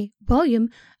 Percy, William,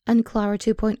 and Clara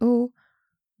 2.0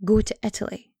 go to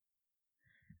Italy.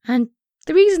 And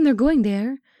the reason they're going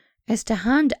there is to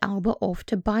hand Alba off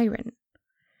to Byron,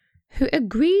 who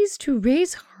agrees to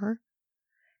raise her,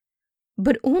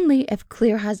 but only if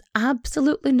Claire has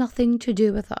absolutely nothing to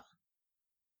do with her.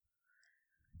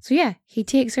 So yeah, he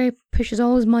takes her, pushes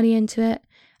all his money into it,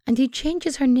 and he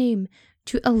changes her name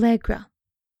to Allegra.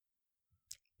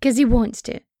 Because he wants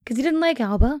to. Because he didn't like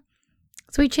Alba,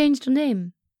 so he changed her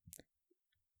name.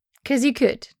 Because he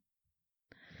could.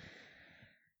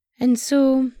 And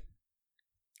so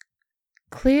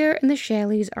Claire and the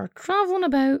Shelleys are travelling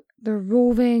about, they're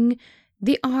roving,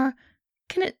 they are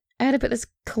kind of out about this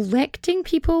collecting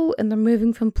people, and they're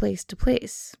moving from place to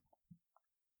place.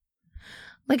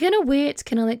 Like, in a way, it's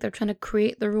kind of like they're trying to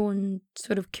create their own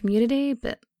sort of community,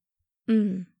 but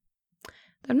they're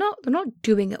not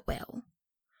doing it well.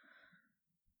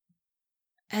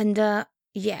 And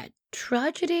yeah,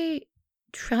 tragedy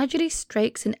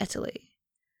strikes in Italy.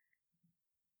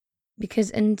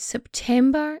 Because in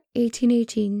September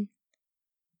 1818,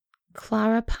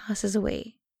 Clara passes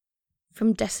away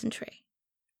from dysentery.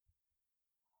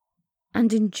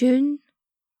 And in June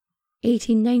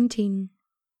 1819,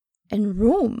 in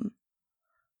Rome,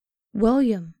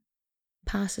 William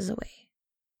passes away.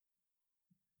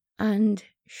 And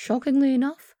shockingly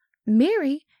enough,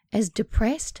 Mary is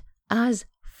depressed as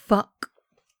fuck.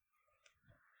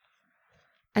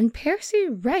 And Percy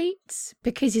writes,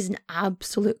 because he's an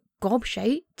absolute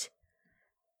gobshite,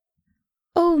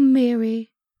 "Oh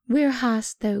Mary, where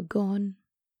hast thou gone?"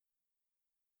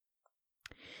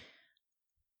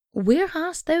 Where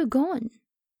hast thou gone?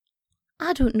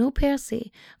 I don't know,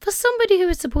 Percy. For somebody who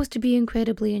is supposed to be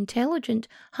incredibly intelligent,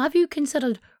 have you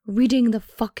considered reading the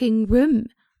fucking room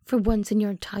for once in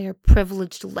your entire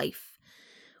privileged life?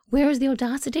 Where is the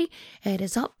audacity? It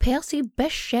is up Percy Bysshe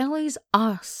Shelley's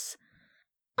arse.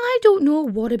 I don't know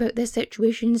what about this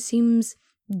situation seems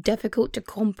difficult to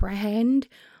comprehend,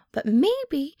 but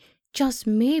maybe, just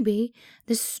maybe,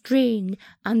 the strain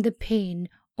and the pain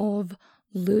of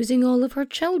losing all of her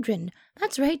children.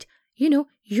 That's right, you know,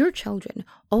 your children.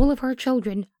 All of her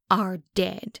children are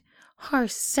dead. Her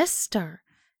sister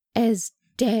is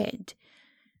dead.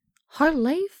 Her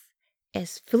life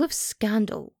is full of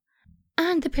scandal.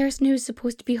 And the person who's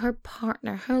supposed to be her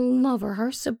partner, her lover,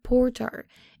 her supporter,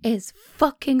 is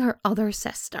fucking her other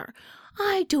sister.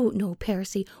 I don't know,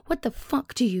 Percy. What the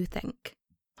fuck do you think?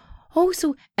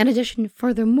 Also, in addition,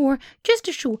 furthermore, just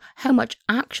to show how much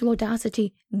actual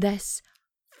audacity this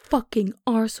fucking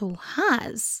arsehole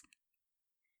has,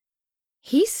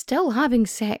 he's still having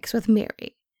sex with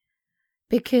Mary.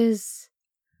 Because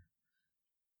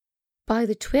by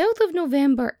the 12th of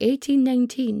November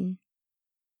 1819,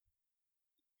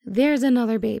 there's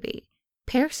another baby.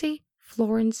 Percy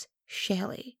Florence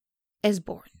Shelley is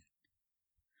born.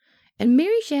 And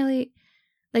Mary Shelley,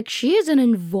 she is an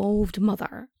involved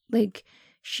mother.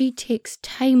 She takes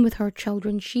time with her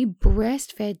children. She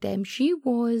breastfed them. She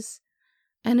was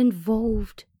an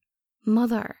involved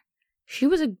mother. She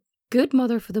was a good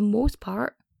mother for the most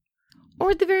part. Or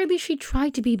at the very least, she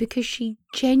tried to be, because she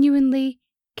genuinely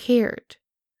cared.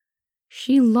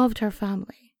 She loved her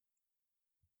family.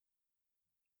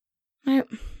 Now,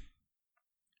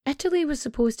 Italy was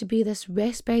supposed to be this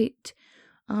respite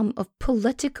of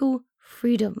political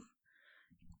freedom,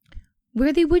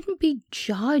 where they wouldn't be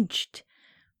judged,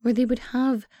 where they would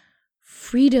have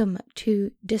freedom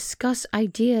to discuss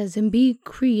ideas and be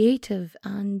creative,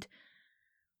 and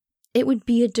it would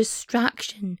be a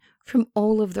distraction from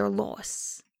all of their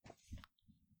loss.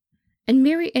 And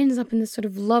Mary ends up in this sort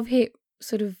of love-hate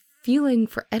sort of feeling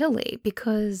for Italy,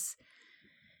 because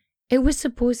it was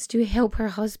supposed to help her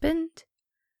husband,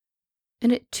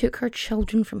 and it took her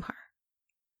children from her.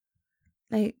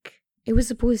 It was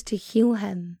supposed to heal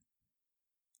him,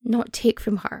 not take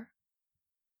from her.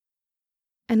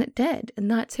 And it did, and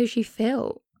that's how she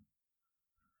felt.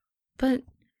 But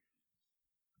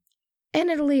in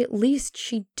Italy, at least,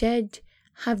 she did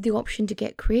have the option to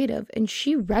get creative, and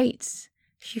she writes.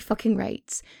 She fucking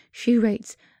writes. She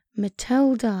writes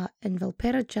Matilda and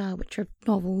Valperga, which are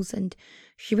novels, and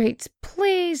she writes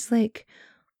plays like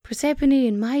Persephone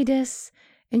and Midas,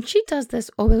 and she does this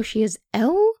all while she is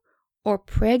ill, or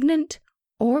pregnant,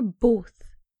 or both.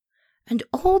 And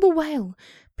all the while,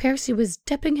 Percy was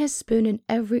dipping his spoon in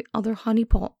every other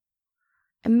honeypot.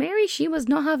 And Mary, she was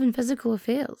not having physical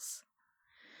affairs.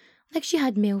 She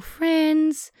had male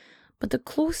friends, but the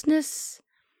closeness,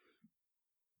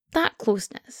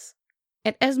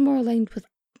 it is more aligned with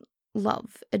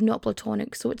love and not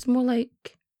platonic, so it's more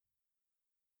like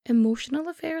emotional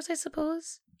affairs, I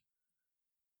suppose.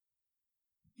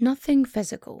 Nothing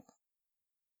physical.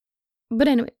 But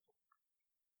anyway.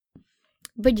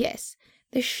 But yes,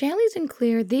 the Shelleys and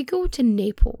Claire, they go to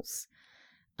Naples.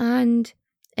 And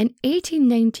in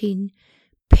 1819,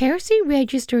 Percy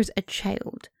registers a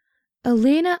child,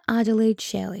 Elena Adelaide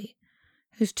Shelley,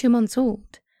 who's 2 months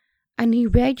old, and he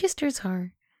registers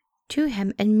her to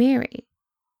him and Mary.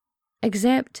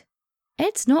 Except,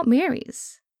 it's not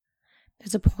Mary's.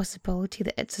 There's a possibility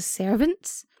that it's a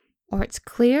servant's, or it's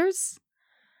Claire's,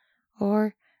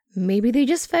 or maybe they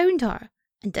just found her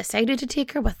and decided to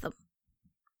take her with them.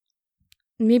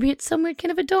 Maybe it's some weird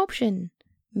kind of adoption.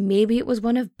 Maybe it was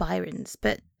one of Byron's,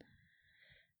 but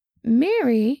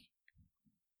Mary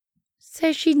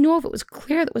says she'd know if it was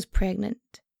Claire that was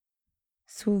pregnant.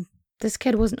 So this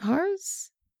kid wasn't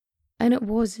hers, and it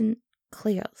wasn't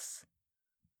Claire's.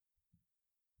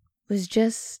 It was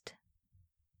just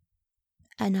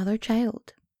another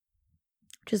child,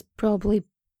 which is probably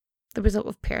the result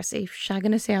of Percy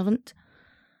shagging a servant.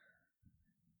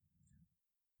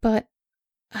 But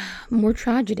more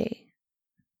tragedy.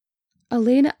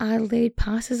 Elena Adelaide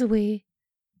passes away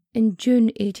in June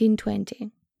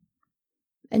 1820,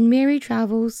 and Mary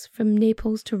travels from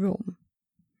Naples to Rome.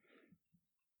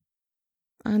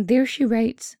 And there she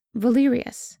writes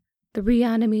Valerius, the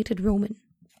reanimated Roman.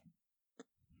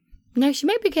 Now, she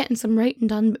might be getting some writing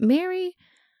done, but Mary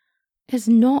is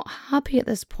not happy at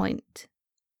this point.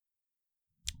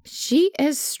 She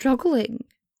is struggling,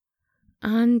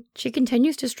 and she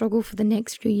continues to struggle for the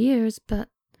next few years, but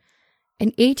in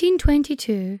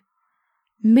 1822,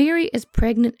 Mary is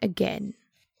pregnant again,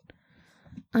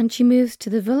 and she moves to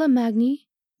the Villa Magni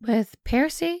with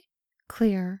Percy,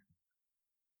 Claire,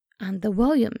 and the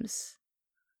Williams,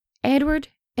 Edward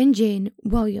and Jane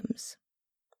Williams.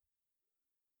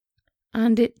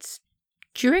 And it's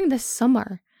during this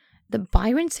summer that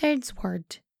Byron says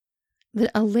word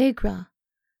that Allegra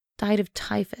died of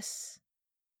typhus.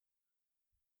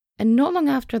 And not long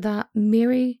after that,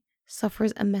 Mary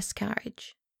suffers a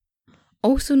miscarriage,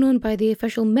 also known by the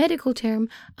official medical term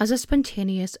as a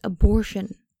spontaneous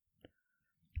abortion,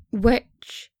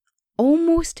 which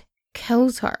almost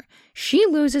kills her. She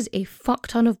loses a fuck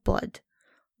ton of blood.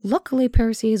 Luckily,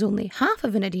 Percy is only half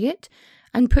of an idiot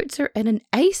and puts her in an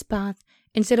ice bath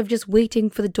instead of just waiting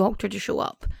for the doctor to show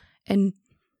up and,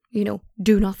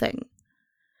 do nothing.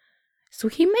 So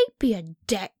he might be a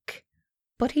dick,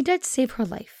 but he did save her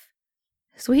life.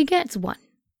 So he gets one.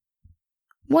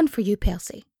 One for you,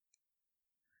 Percy.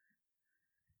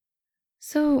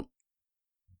 So,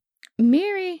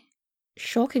 Mary,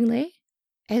 shockingly,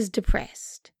 is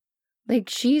depressed. Like,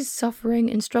 she's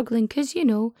suffering and struggling because,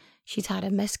 she's had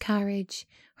a miscarriage,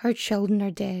 her children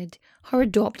are dead, her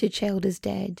adopted child is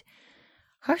dead,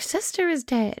 her sister is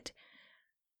dead,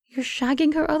 you're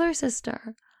shagging her other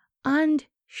sister, and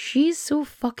she's so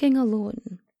fucking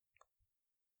alone.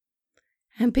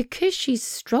 And because she's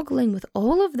struggling with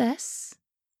all of this,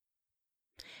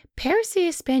 Percy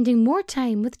is spending more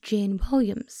time with Jane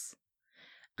Williams.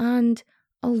 And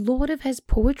a lot of his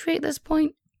poetry at this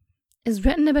point is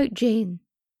written about Jane.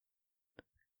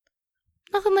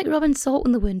 Nothing like rubbing salt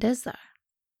in the wound, is there?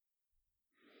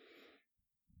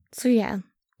 So yeah,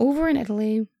 over in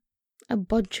Italy, a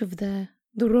bunch of the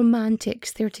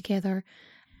romantics, they're together,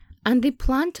 and they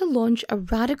plan to launch a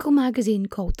radical magazine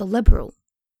called The Liberal.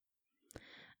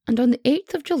 And on the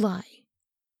 8th of July,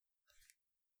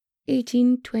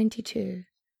 1822,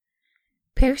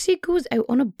 Percy goes out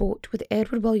on a boat with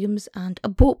Edward Williams and a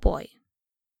boat boy.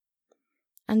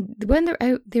 And when they're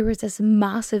out, there is this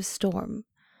massive storm.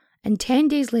 And 10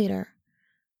 days later,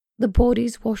 the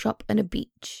bodies wash up on a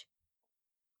beach.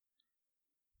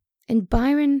 And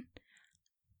Byron,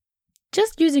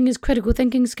 just using his critical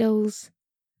thinking skills,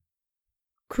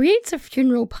 creates a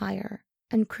funeral pyre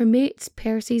and cremates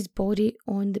Percy's body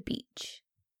on the beach.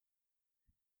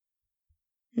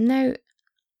 Now,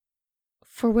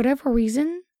 for whatever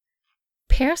reason,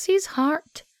 Percy's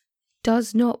heart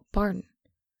does not burn.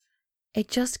 It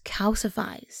just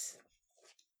calcifies.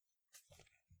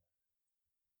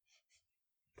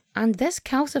 And this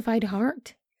calcified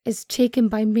heart is taken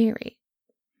by Mary.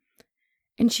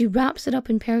 And she wraps it up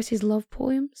in Percy's love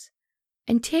poems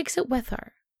and takes it with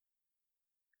her.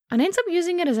 And ends up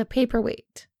using it as a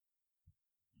paperweight.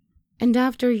 And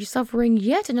after suffering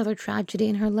yet another tragedy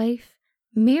in her life,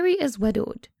 Mary is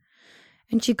widowed.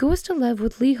 And she goes to live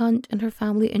with Leigh Hunt and her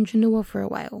family in Genoa for a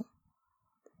while.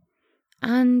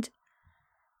 And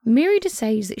Mary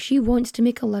decides that she wants to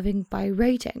make a living by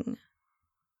writing.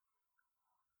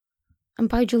 And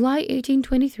by July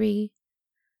 1823,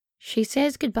 she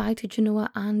says goodbye to Genoa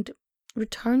and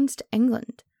returns to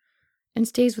England and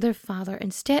stays with her father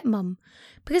and stepmom,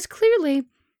 because clearly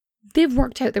they've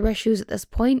worked out their issues at this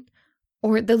point,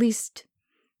 or at the least,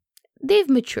 they've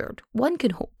matured, one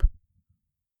can hope.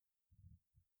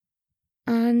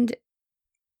 And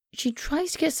she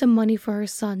tries to get some money for her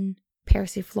son,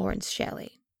 Percy Florence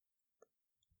Shelley.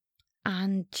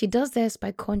 And she does this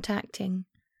by contacting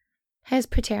his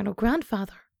paternal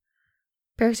grandfather,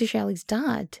 Percy Shelley's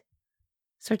dad,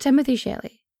 Sir Timothy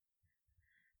Shelley.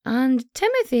 And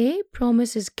Timothy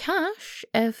promises cash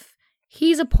if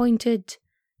he's appointed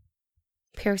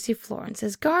Percy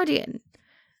Florence's guardian.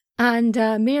 And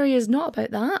Mary is not about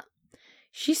that.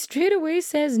 She straight away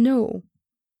says no.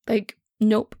 Like,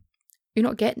 nope, you're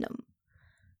not getting him.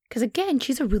 Because again,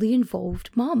 she's a really involved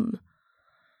mum.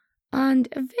 And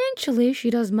eventually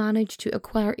she does manage to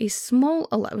acquire a small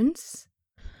allowance.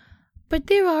 But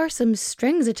there are some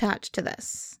strings attached to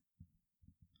this.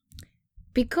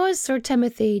 Because Sir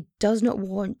Timothy does not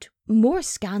want more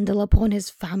scandal upon his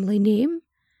family name,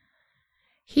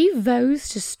 he vows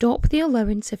to stop the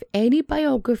allowance if any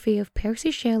biography of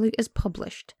Percy Shelley is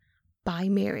published by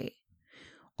Mary,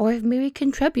 or if Mary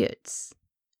contributes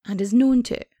and is known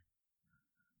to.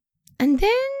 And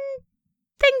then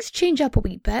things change up a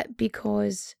wee bit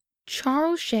because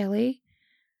Charles Shelley,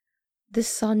 the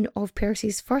son of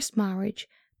Percy's first marriage,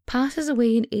 passes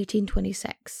away in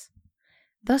 1826.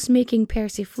 Thus making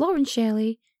Percy Florence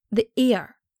Shelley the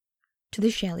heir to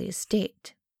the Shelley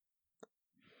estate.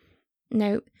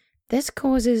 Now, this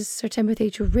causes Sir Timothy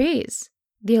to raise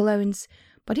the allowance,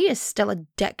 but he is still a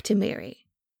dick to Mary.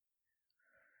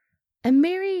 And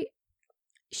Mary,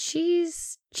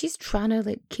 she's trying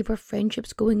to keep her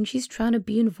friendships going, she's trying to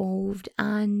be involved,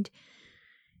 and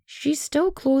she's still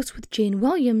close with Jane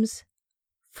Williams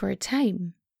for a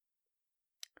time.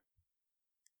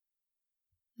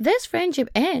 This friendship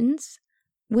ends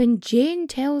when Jane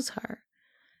tells her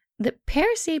that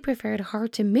Percy preferred her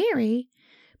to Mary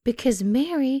because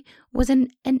Mary was an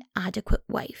inadequate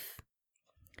wife.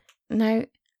 Now,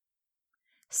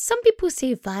 some people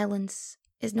say violence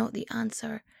is not the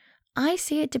answer. I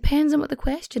say it depends on what the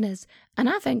question is, and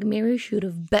I think Mary should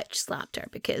have bitch slapped her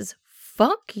because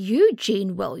fuck you,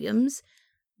 Jane Williams.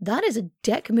 That is a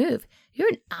dick move. You're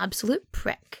an absolute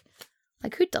prick.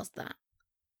 Who does that?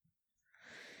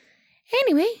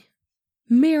 Anyway,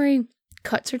 Mary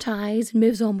cuts her ties and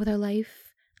moves on with her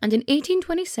life, and in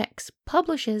 1826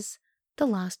 publishes The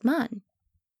Last Man.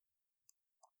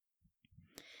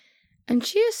 And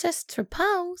she assists her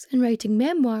pals in writing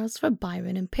memoirs for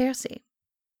Byron and Percy.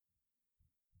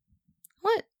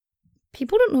 What?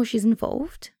 People don't know she's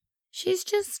involved. She's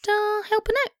just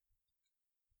helping out.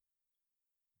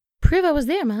 Prove I was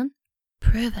there, man.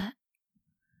 Prove it.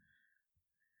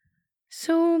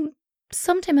 So,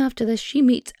 sometime after this, she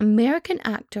meets American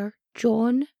actor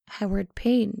John Howard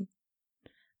Payne.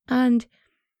 And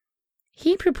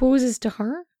he proposes to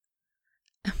her.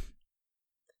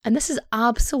 And this is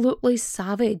absolutely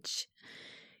savage.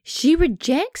 She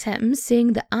rejects him,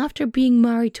 saying that after being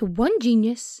married to one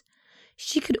genius,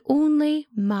 she could only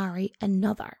marry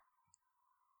another.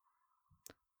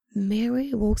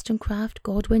 Mary Wollstonecraft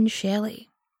Godwin Shelley.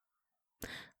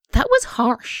 That was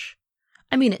harsh.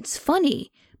 I mean, it's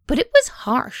funny, but it was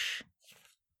harsh.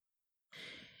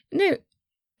 Now,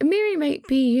 Mary might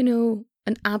be, an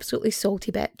absolutely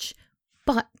salty bitch,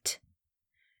 but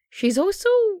she's also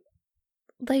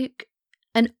like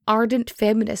an ardent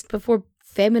feminist before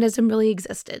feminism really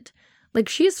existed. Like,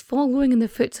 she is following in the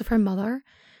footsteps of her mother,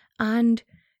 and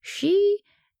she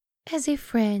is a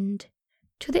friend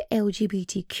to the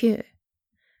LGBTQ.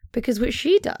 Because what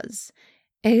she does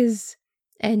is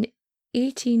in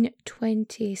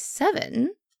 1827,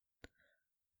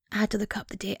 I had to look up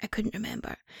the date, I couldn't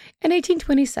remember. In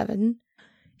 1827,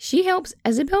 she helps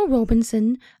Isabel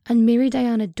Robinson and Mary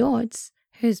Diana Dodds,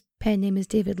 whose pen name is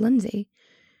David Lindsay,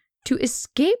 to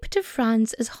escape to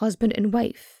France as husband and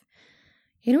wife.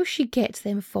 She gets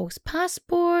them false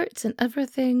passports and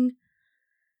everything.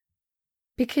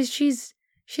 Because she's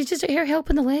just out here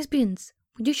helping the lesbians.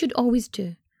 What you should always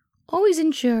do. Always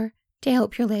ensure to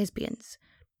help your lesbians.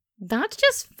 That's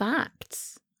just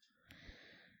facts.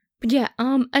 But yeah,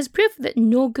 as proof that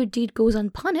no good deed goes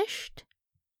unpunished,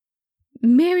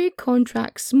 Mary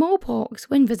contracts smallpox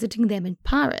when visiting them in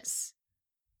Paris.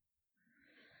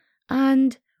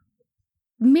 And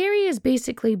Mary is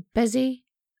basically busy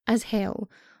as hell.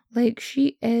 Like,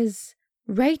 she is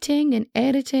writing and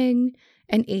editing.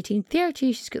 In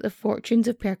 1830, she's got The Fortunes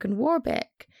of Perkin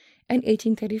Warbeck. In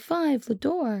 1835,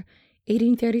 Lodore.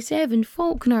 1837,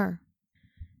 Faulkner.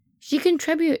 She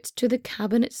contributes to the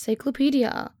Cabinet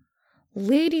Cyclopedia,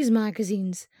 ladies'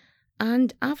 magazines,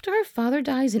 and after her father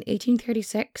dies in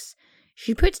 1836,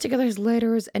 she puts together his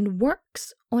letters and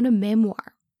works on a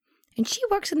memoir. And she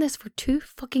works on this for 2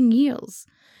 fucking years.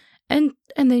 And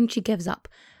then she gives up.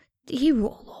 He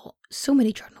wrote a lot. So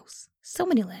many journals. So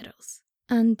many letters.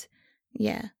 And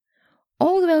yeah.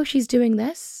 All the while she's doing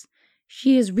this,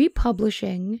 she is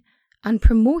republishing and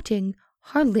promoting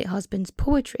her late husband's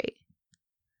poetry.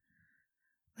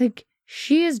 Like,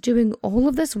 she is doing all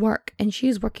of this work, and she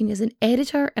is working as an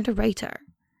editor and a writer.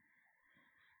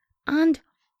 And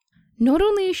not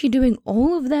only is she doing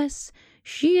all of this,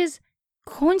 she is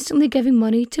constantly giving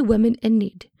money to women in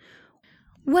need.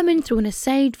 Women thrown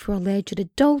aside for alleged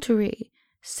adultery,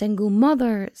 single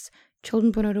mothers,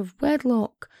 children born out of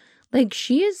wedlock. Like,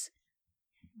 she is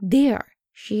there.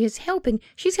 She is helping.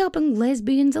 She's helping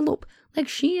lesbians elope. Like,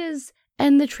 she is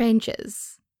in the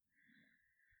trenches.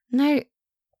 Now,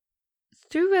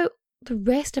 throughout the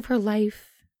rest of her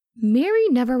life, Mary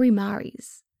never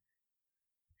remarries.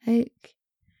 Like,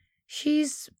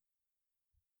 she's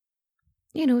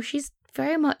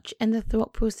very much in the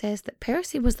thought process that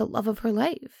Percy was the love of her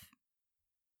life.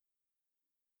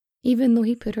 Even though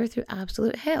he put her through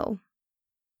absolute hell.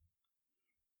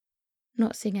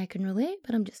 Not saying I can relate,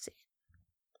 but I'm just saying.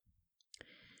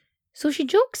 So she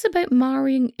jokes about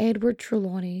marrying Edward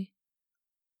Trelawney,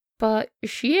 but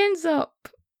she ends up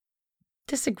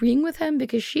disagreeing with him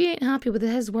because she ain't happy with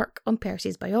his work on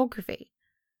Percy's biography.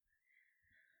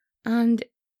 And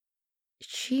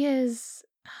she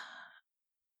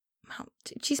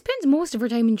spends most of her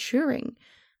time ensuring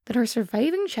that her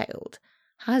surviving child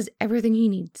has everything he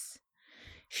needs.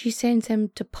 She sends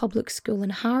him to public school in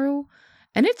Harrow,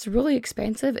 and it's really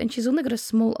expensive, and she's only got a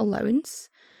small allowance.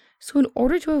 So in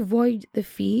order to avoid the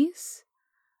fees,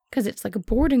 because it's like a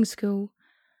boarding school,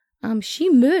 she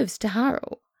moves to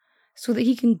Harrow so that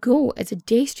he can go as a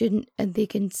day student and they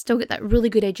can still get that really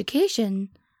good education,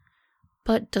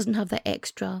 but doesn't have that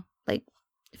extra,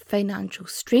 financial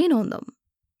strain on them.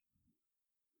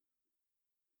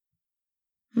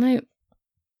 Now,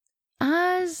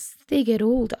 as they get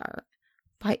older,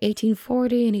 by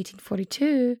 1840 and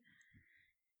 1842,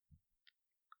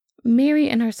 Mary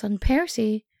and her son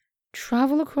Percy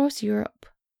travel across Europe,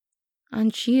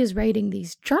 and she is writing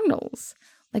these journals,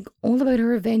 all about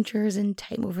her adventures and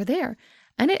time over there.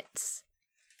 And it's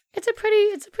a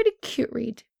pretty cute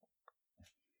read.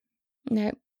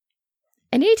 Now,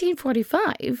 in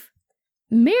 1845,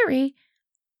 Mary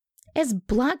is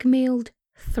blackmailed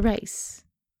thrice.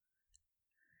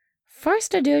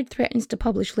 First, a dude threatens to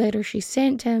publish letters she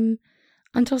sent him,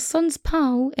 and her son's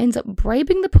pal ends up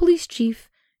bribing the police chief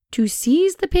to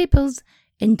seize the papers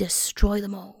and destroy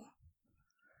them all.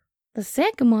 The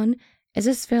second one is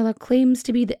this fella claims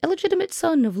to be the illegitimate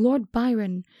son of Lord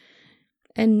Byron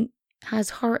and has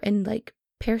her in like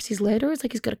Percy's letters,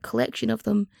 like he's got a collection of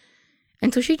them,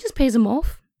 and so she just pays him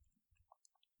off.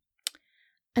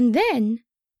 And then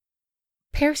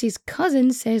Percy's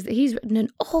cousin says that he's written an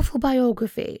awful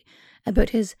biography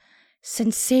about his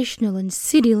sensational and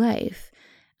seedy life,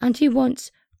 and he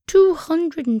wants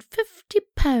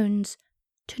 £250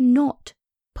 to not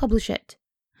publish it.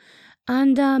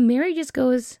 And Mary just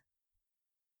goes,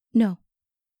 no.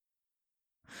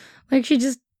 Like, she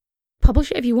just,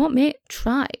 publish it if you want, mate.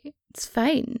 Try. It's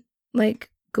fine. Like,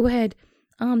 go ahead.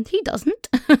 He doesn't.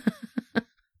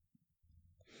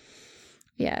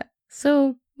 Yeah.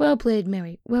 So, well played,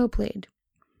 Mary. Well played.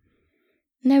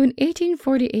 Now, in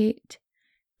 1848,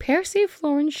 Percy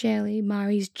Florence Shelley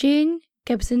marries Jane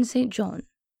Gibson St. John.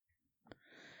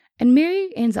 And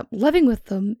Mary ends up living with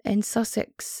them in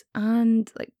Sussex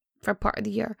and, like, for part of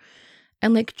the year,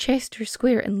 in, like, Chester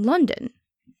Square in London.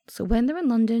 So when they're in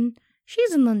London,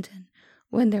 she's in London.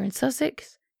 When they're in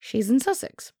Sussex, she's in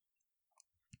Sussex.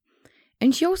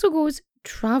 And she also goes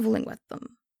travelling with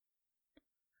them.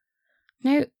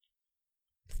 Now,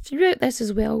 throughout this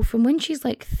as well, from when she's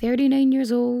like 39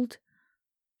 years old,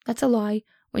 that's a lie,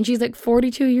 when she's like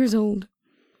 42 years old,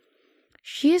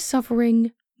 she is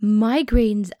suffering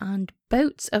migraines and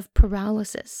bouts of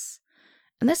paralysis.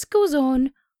 And this goes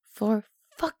on for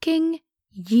fucking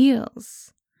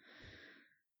years.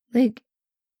 Like,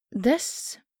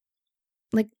 this,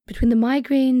 like, between the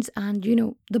migraines and, you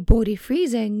know, the body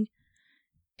freezing,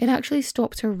 it actually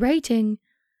stops her writing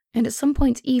and at some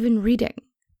points even reading.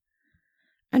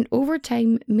 And over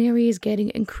time, Mary is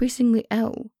getting increasingly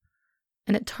ill.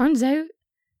 And it turns out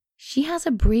she has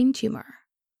a brain tumour.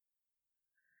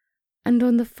 And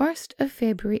on the 1st of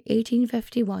February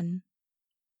 1851,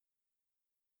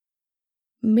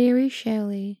 Mary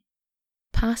Shelley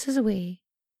passes away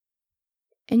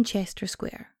in Chester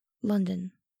Square,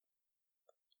 London.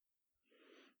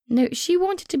 Now, she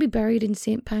wanted to be buried in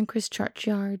St. Pancras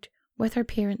churchyard with her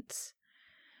parents.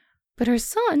 But her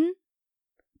son,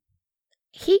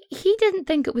 he didn't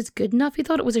think it was good enough. He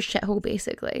thought it was a shithole,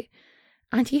 basically.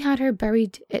 And he had her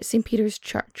buried at St. Peter's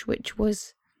Church, which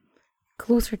was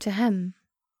closer to him.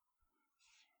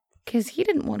 Because he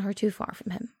didn't want her too far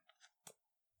from him.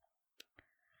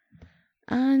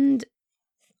 And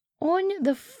on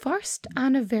the first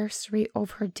anniversary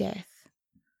of her death,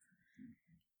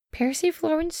 Percy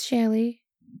Florence Shelley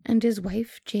and his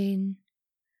wife Jane,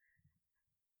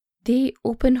 they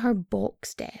open her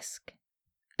box desk,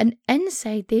 and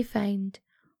inside they find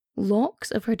locks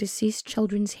of her deceased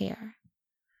children's hair,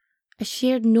 a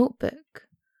shared notebook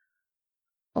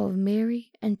of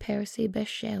Mary and Percy Bysshe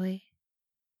Shelley,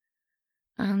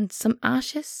 and some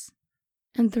ashes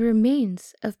and the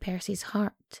remains of Percy's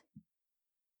heart,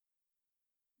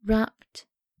 wrapped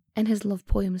in his love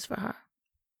poems for her.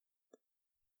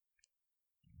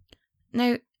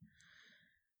 Now,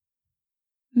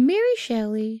 Mary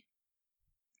Shelley,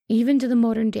 even to the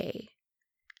modern day,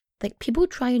 like, people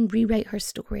try and rewrite her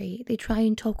story. They try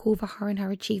and talk over her and her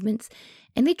achievements,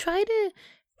 and they try to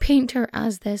paint her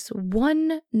as this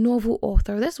one novel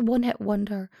author, this one-hit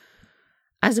wonder,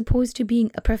 as opposed to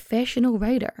being a professional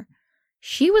writer.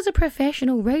 She was a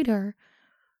professional writer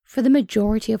for the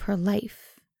majority of her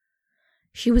life.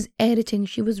 She was editing,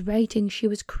 she was writing, she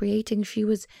was creating, she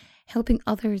was helping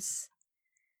others.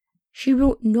 She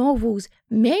wrote novels,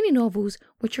 many novels,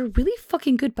 which are really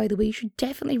fucking good, by the way. You should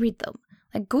definitely read them.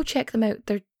 Like, go check them out.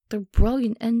 They're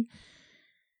brilliant. And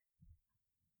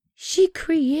she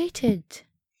created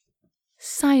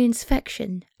science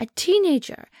fiction. A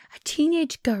teenage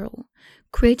girl,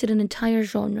 created an entire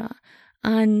genre.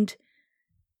 And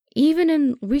even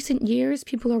in recent years,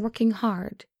 people are working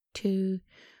hard to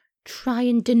try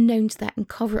and denounce that and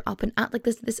cover it up and act like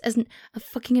this isn't a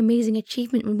fucking amazing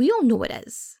achievement when we all know it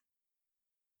is.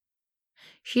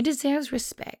 She deserves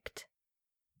respect.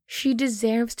 She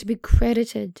deserves to be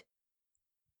credited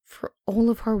for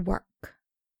all of her work.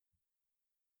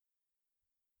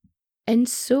 And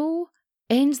so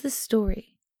ends the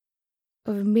story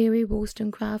of Mary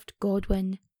Wollstonecraft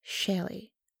Godwin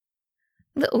Shelley,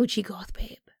 the OG Goth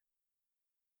babe.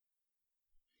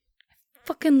 I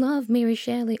fucking love Mary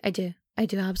Shelley. I do,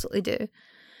 absolutely do.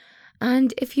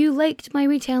 And if you liked my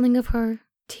retelling of her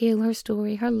tale, her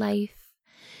story, her life,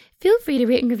 feel free to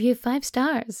rate and review 5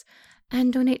 stars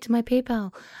and donate to my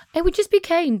PayPal. It would just be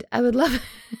kind. I would love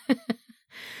it.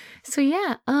 So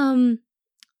yeah,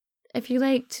 if you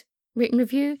liked rate and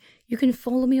review, you can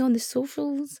follow me on the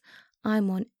socials. I'm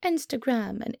on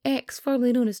Instagram and X,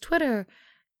 formerly known as Twitter,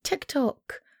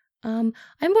 TikTok. I'm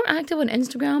more active on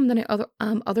Instagram than at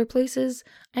other places.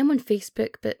 I'm on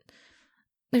Facebook, but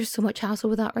there's so much hassle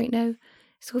with that right now.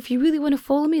 So if you really want to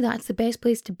follow me, that's the best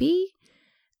place to be.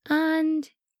 And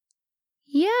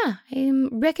yeah,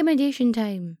 recommendation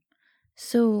time.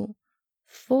 So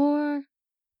for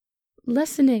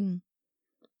listening,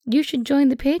 you should join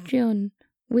the Patreon,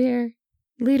 where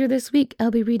later this week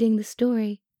I'll be reading the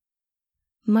story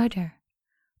Murder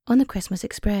on the Christmas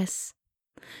Express.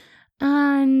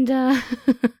 And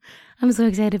I'm so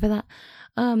excited for that.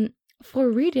 For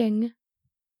reading,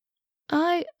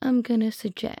 I am gonna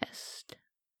suggest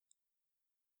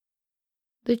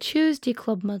The Tuesday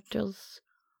Club Murders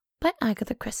by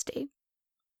Agatha Christie.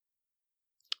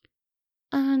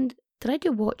 And did I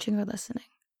do watching or listening?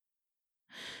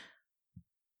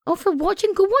 Oh, for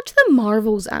watching, go watch The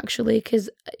Marvels, actually, because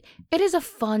it is a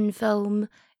fun film.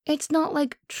 It's not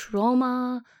like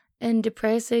trauma and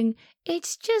depressing.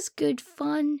 It's just good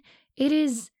fun. It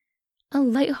is a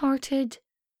light-hearted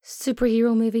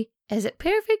superhero movie. Is it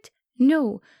perfect?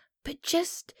 No. But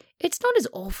just, it's not as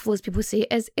awful as people say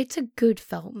it is. It's a good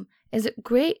film. Is it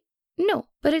great? No.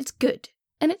 But it's good.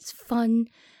 And it's fun.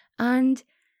 And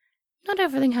not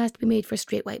everything has to be made for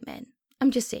straight white men. I'm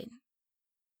just saying.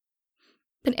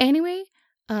 But anyway,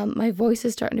 my voice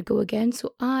is starting to go again,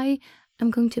 so I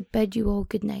am going to bid you all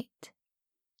good night.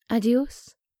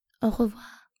 Adios, au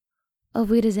revoir, au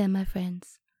revoir, my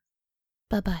friends.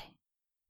 Bye-bye.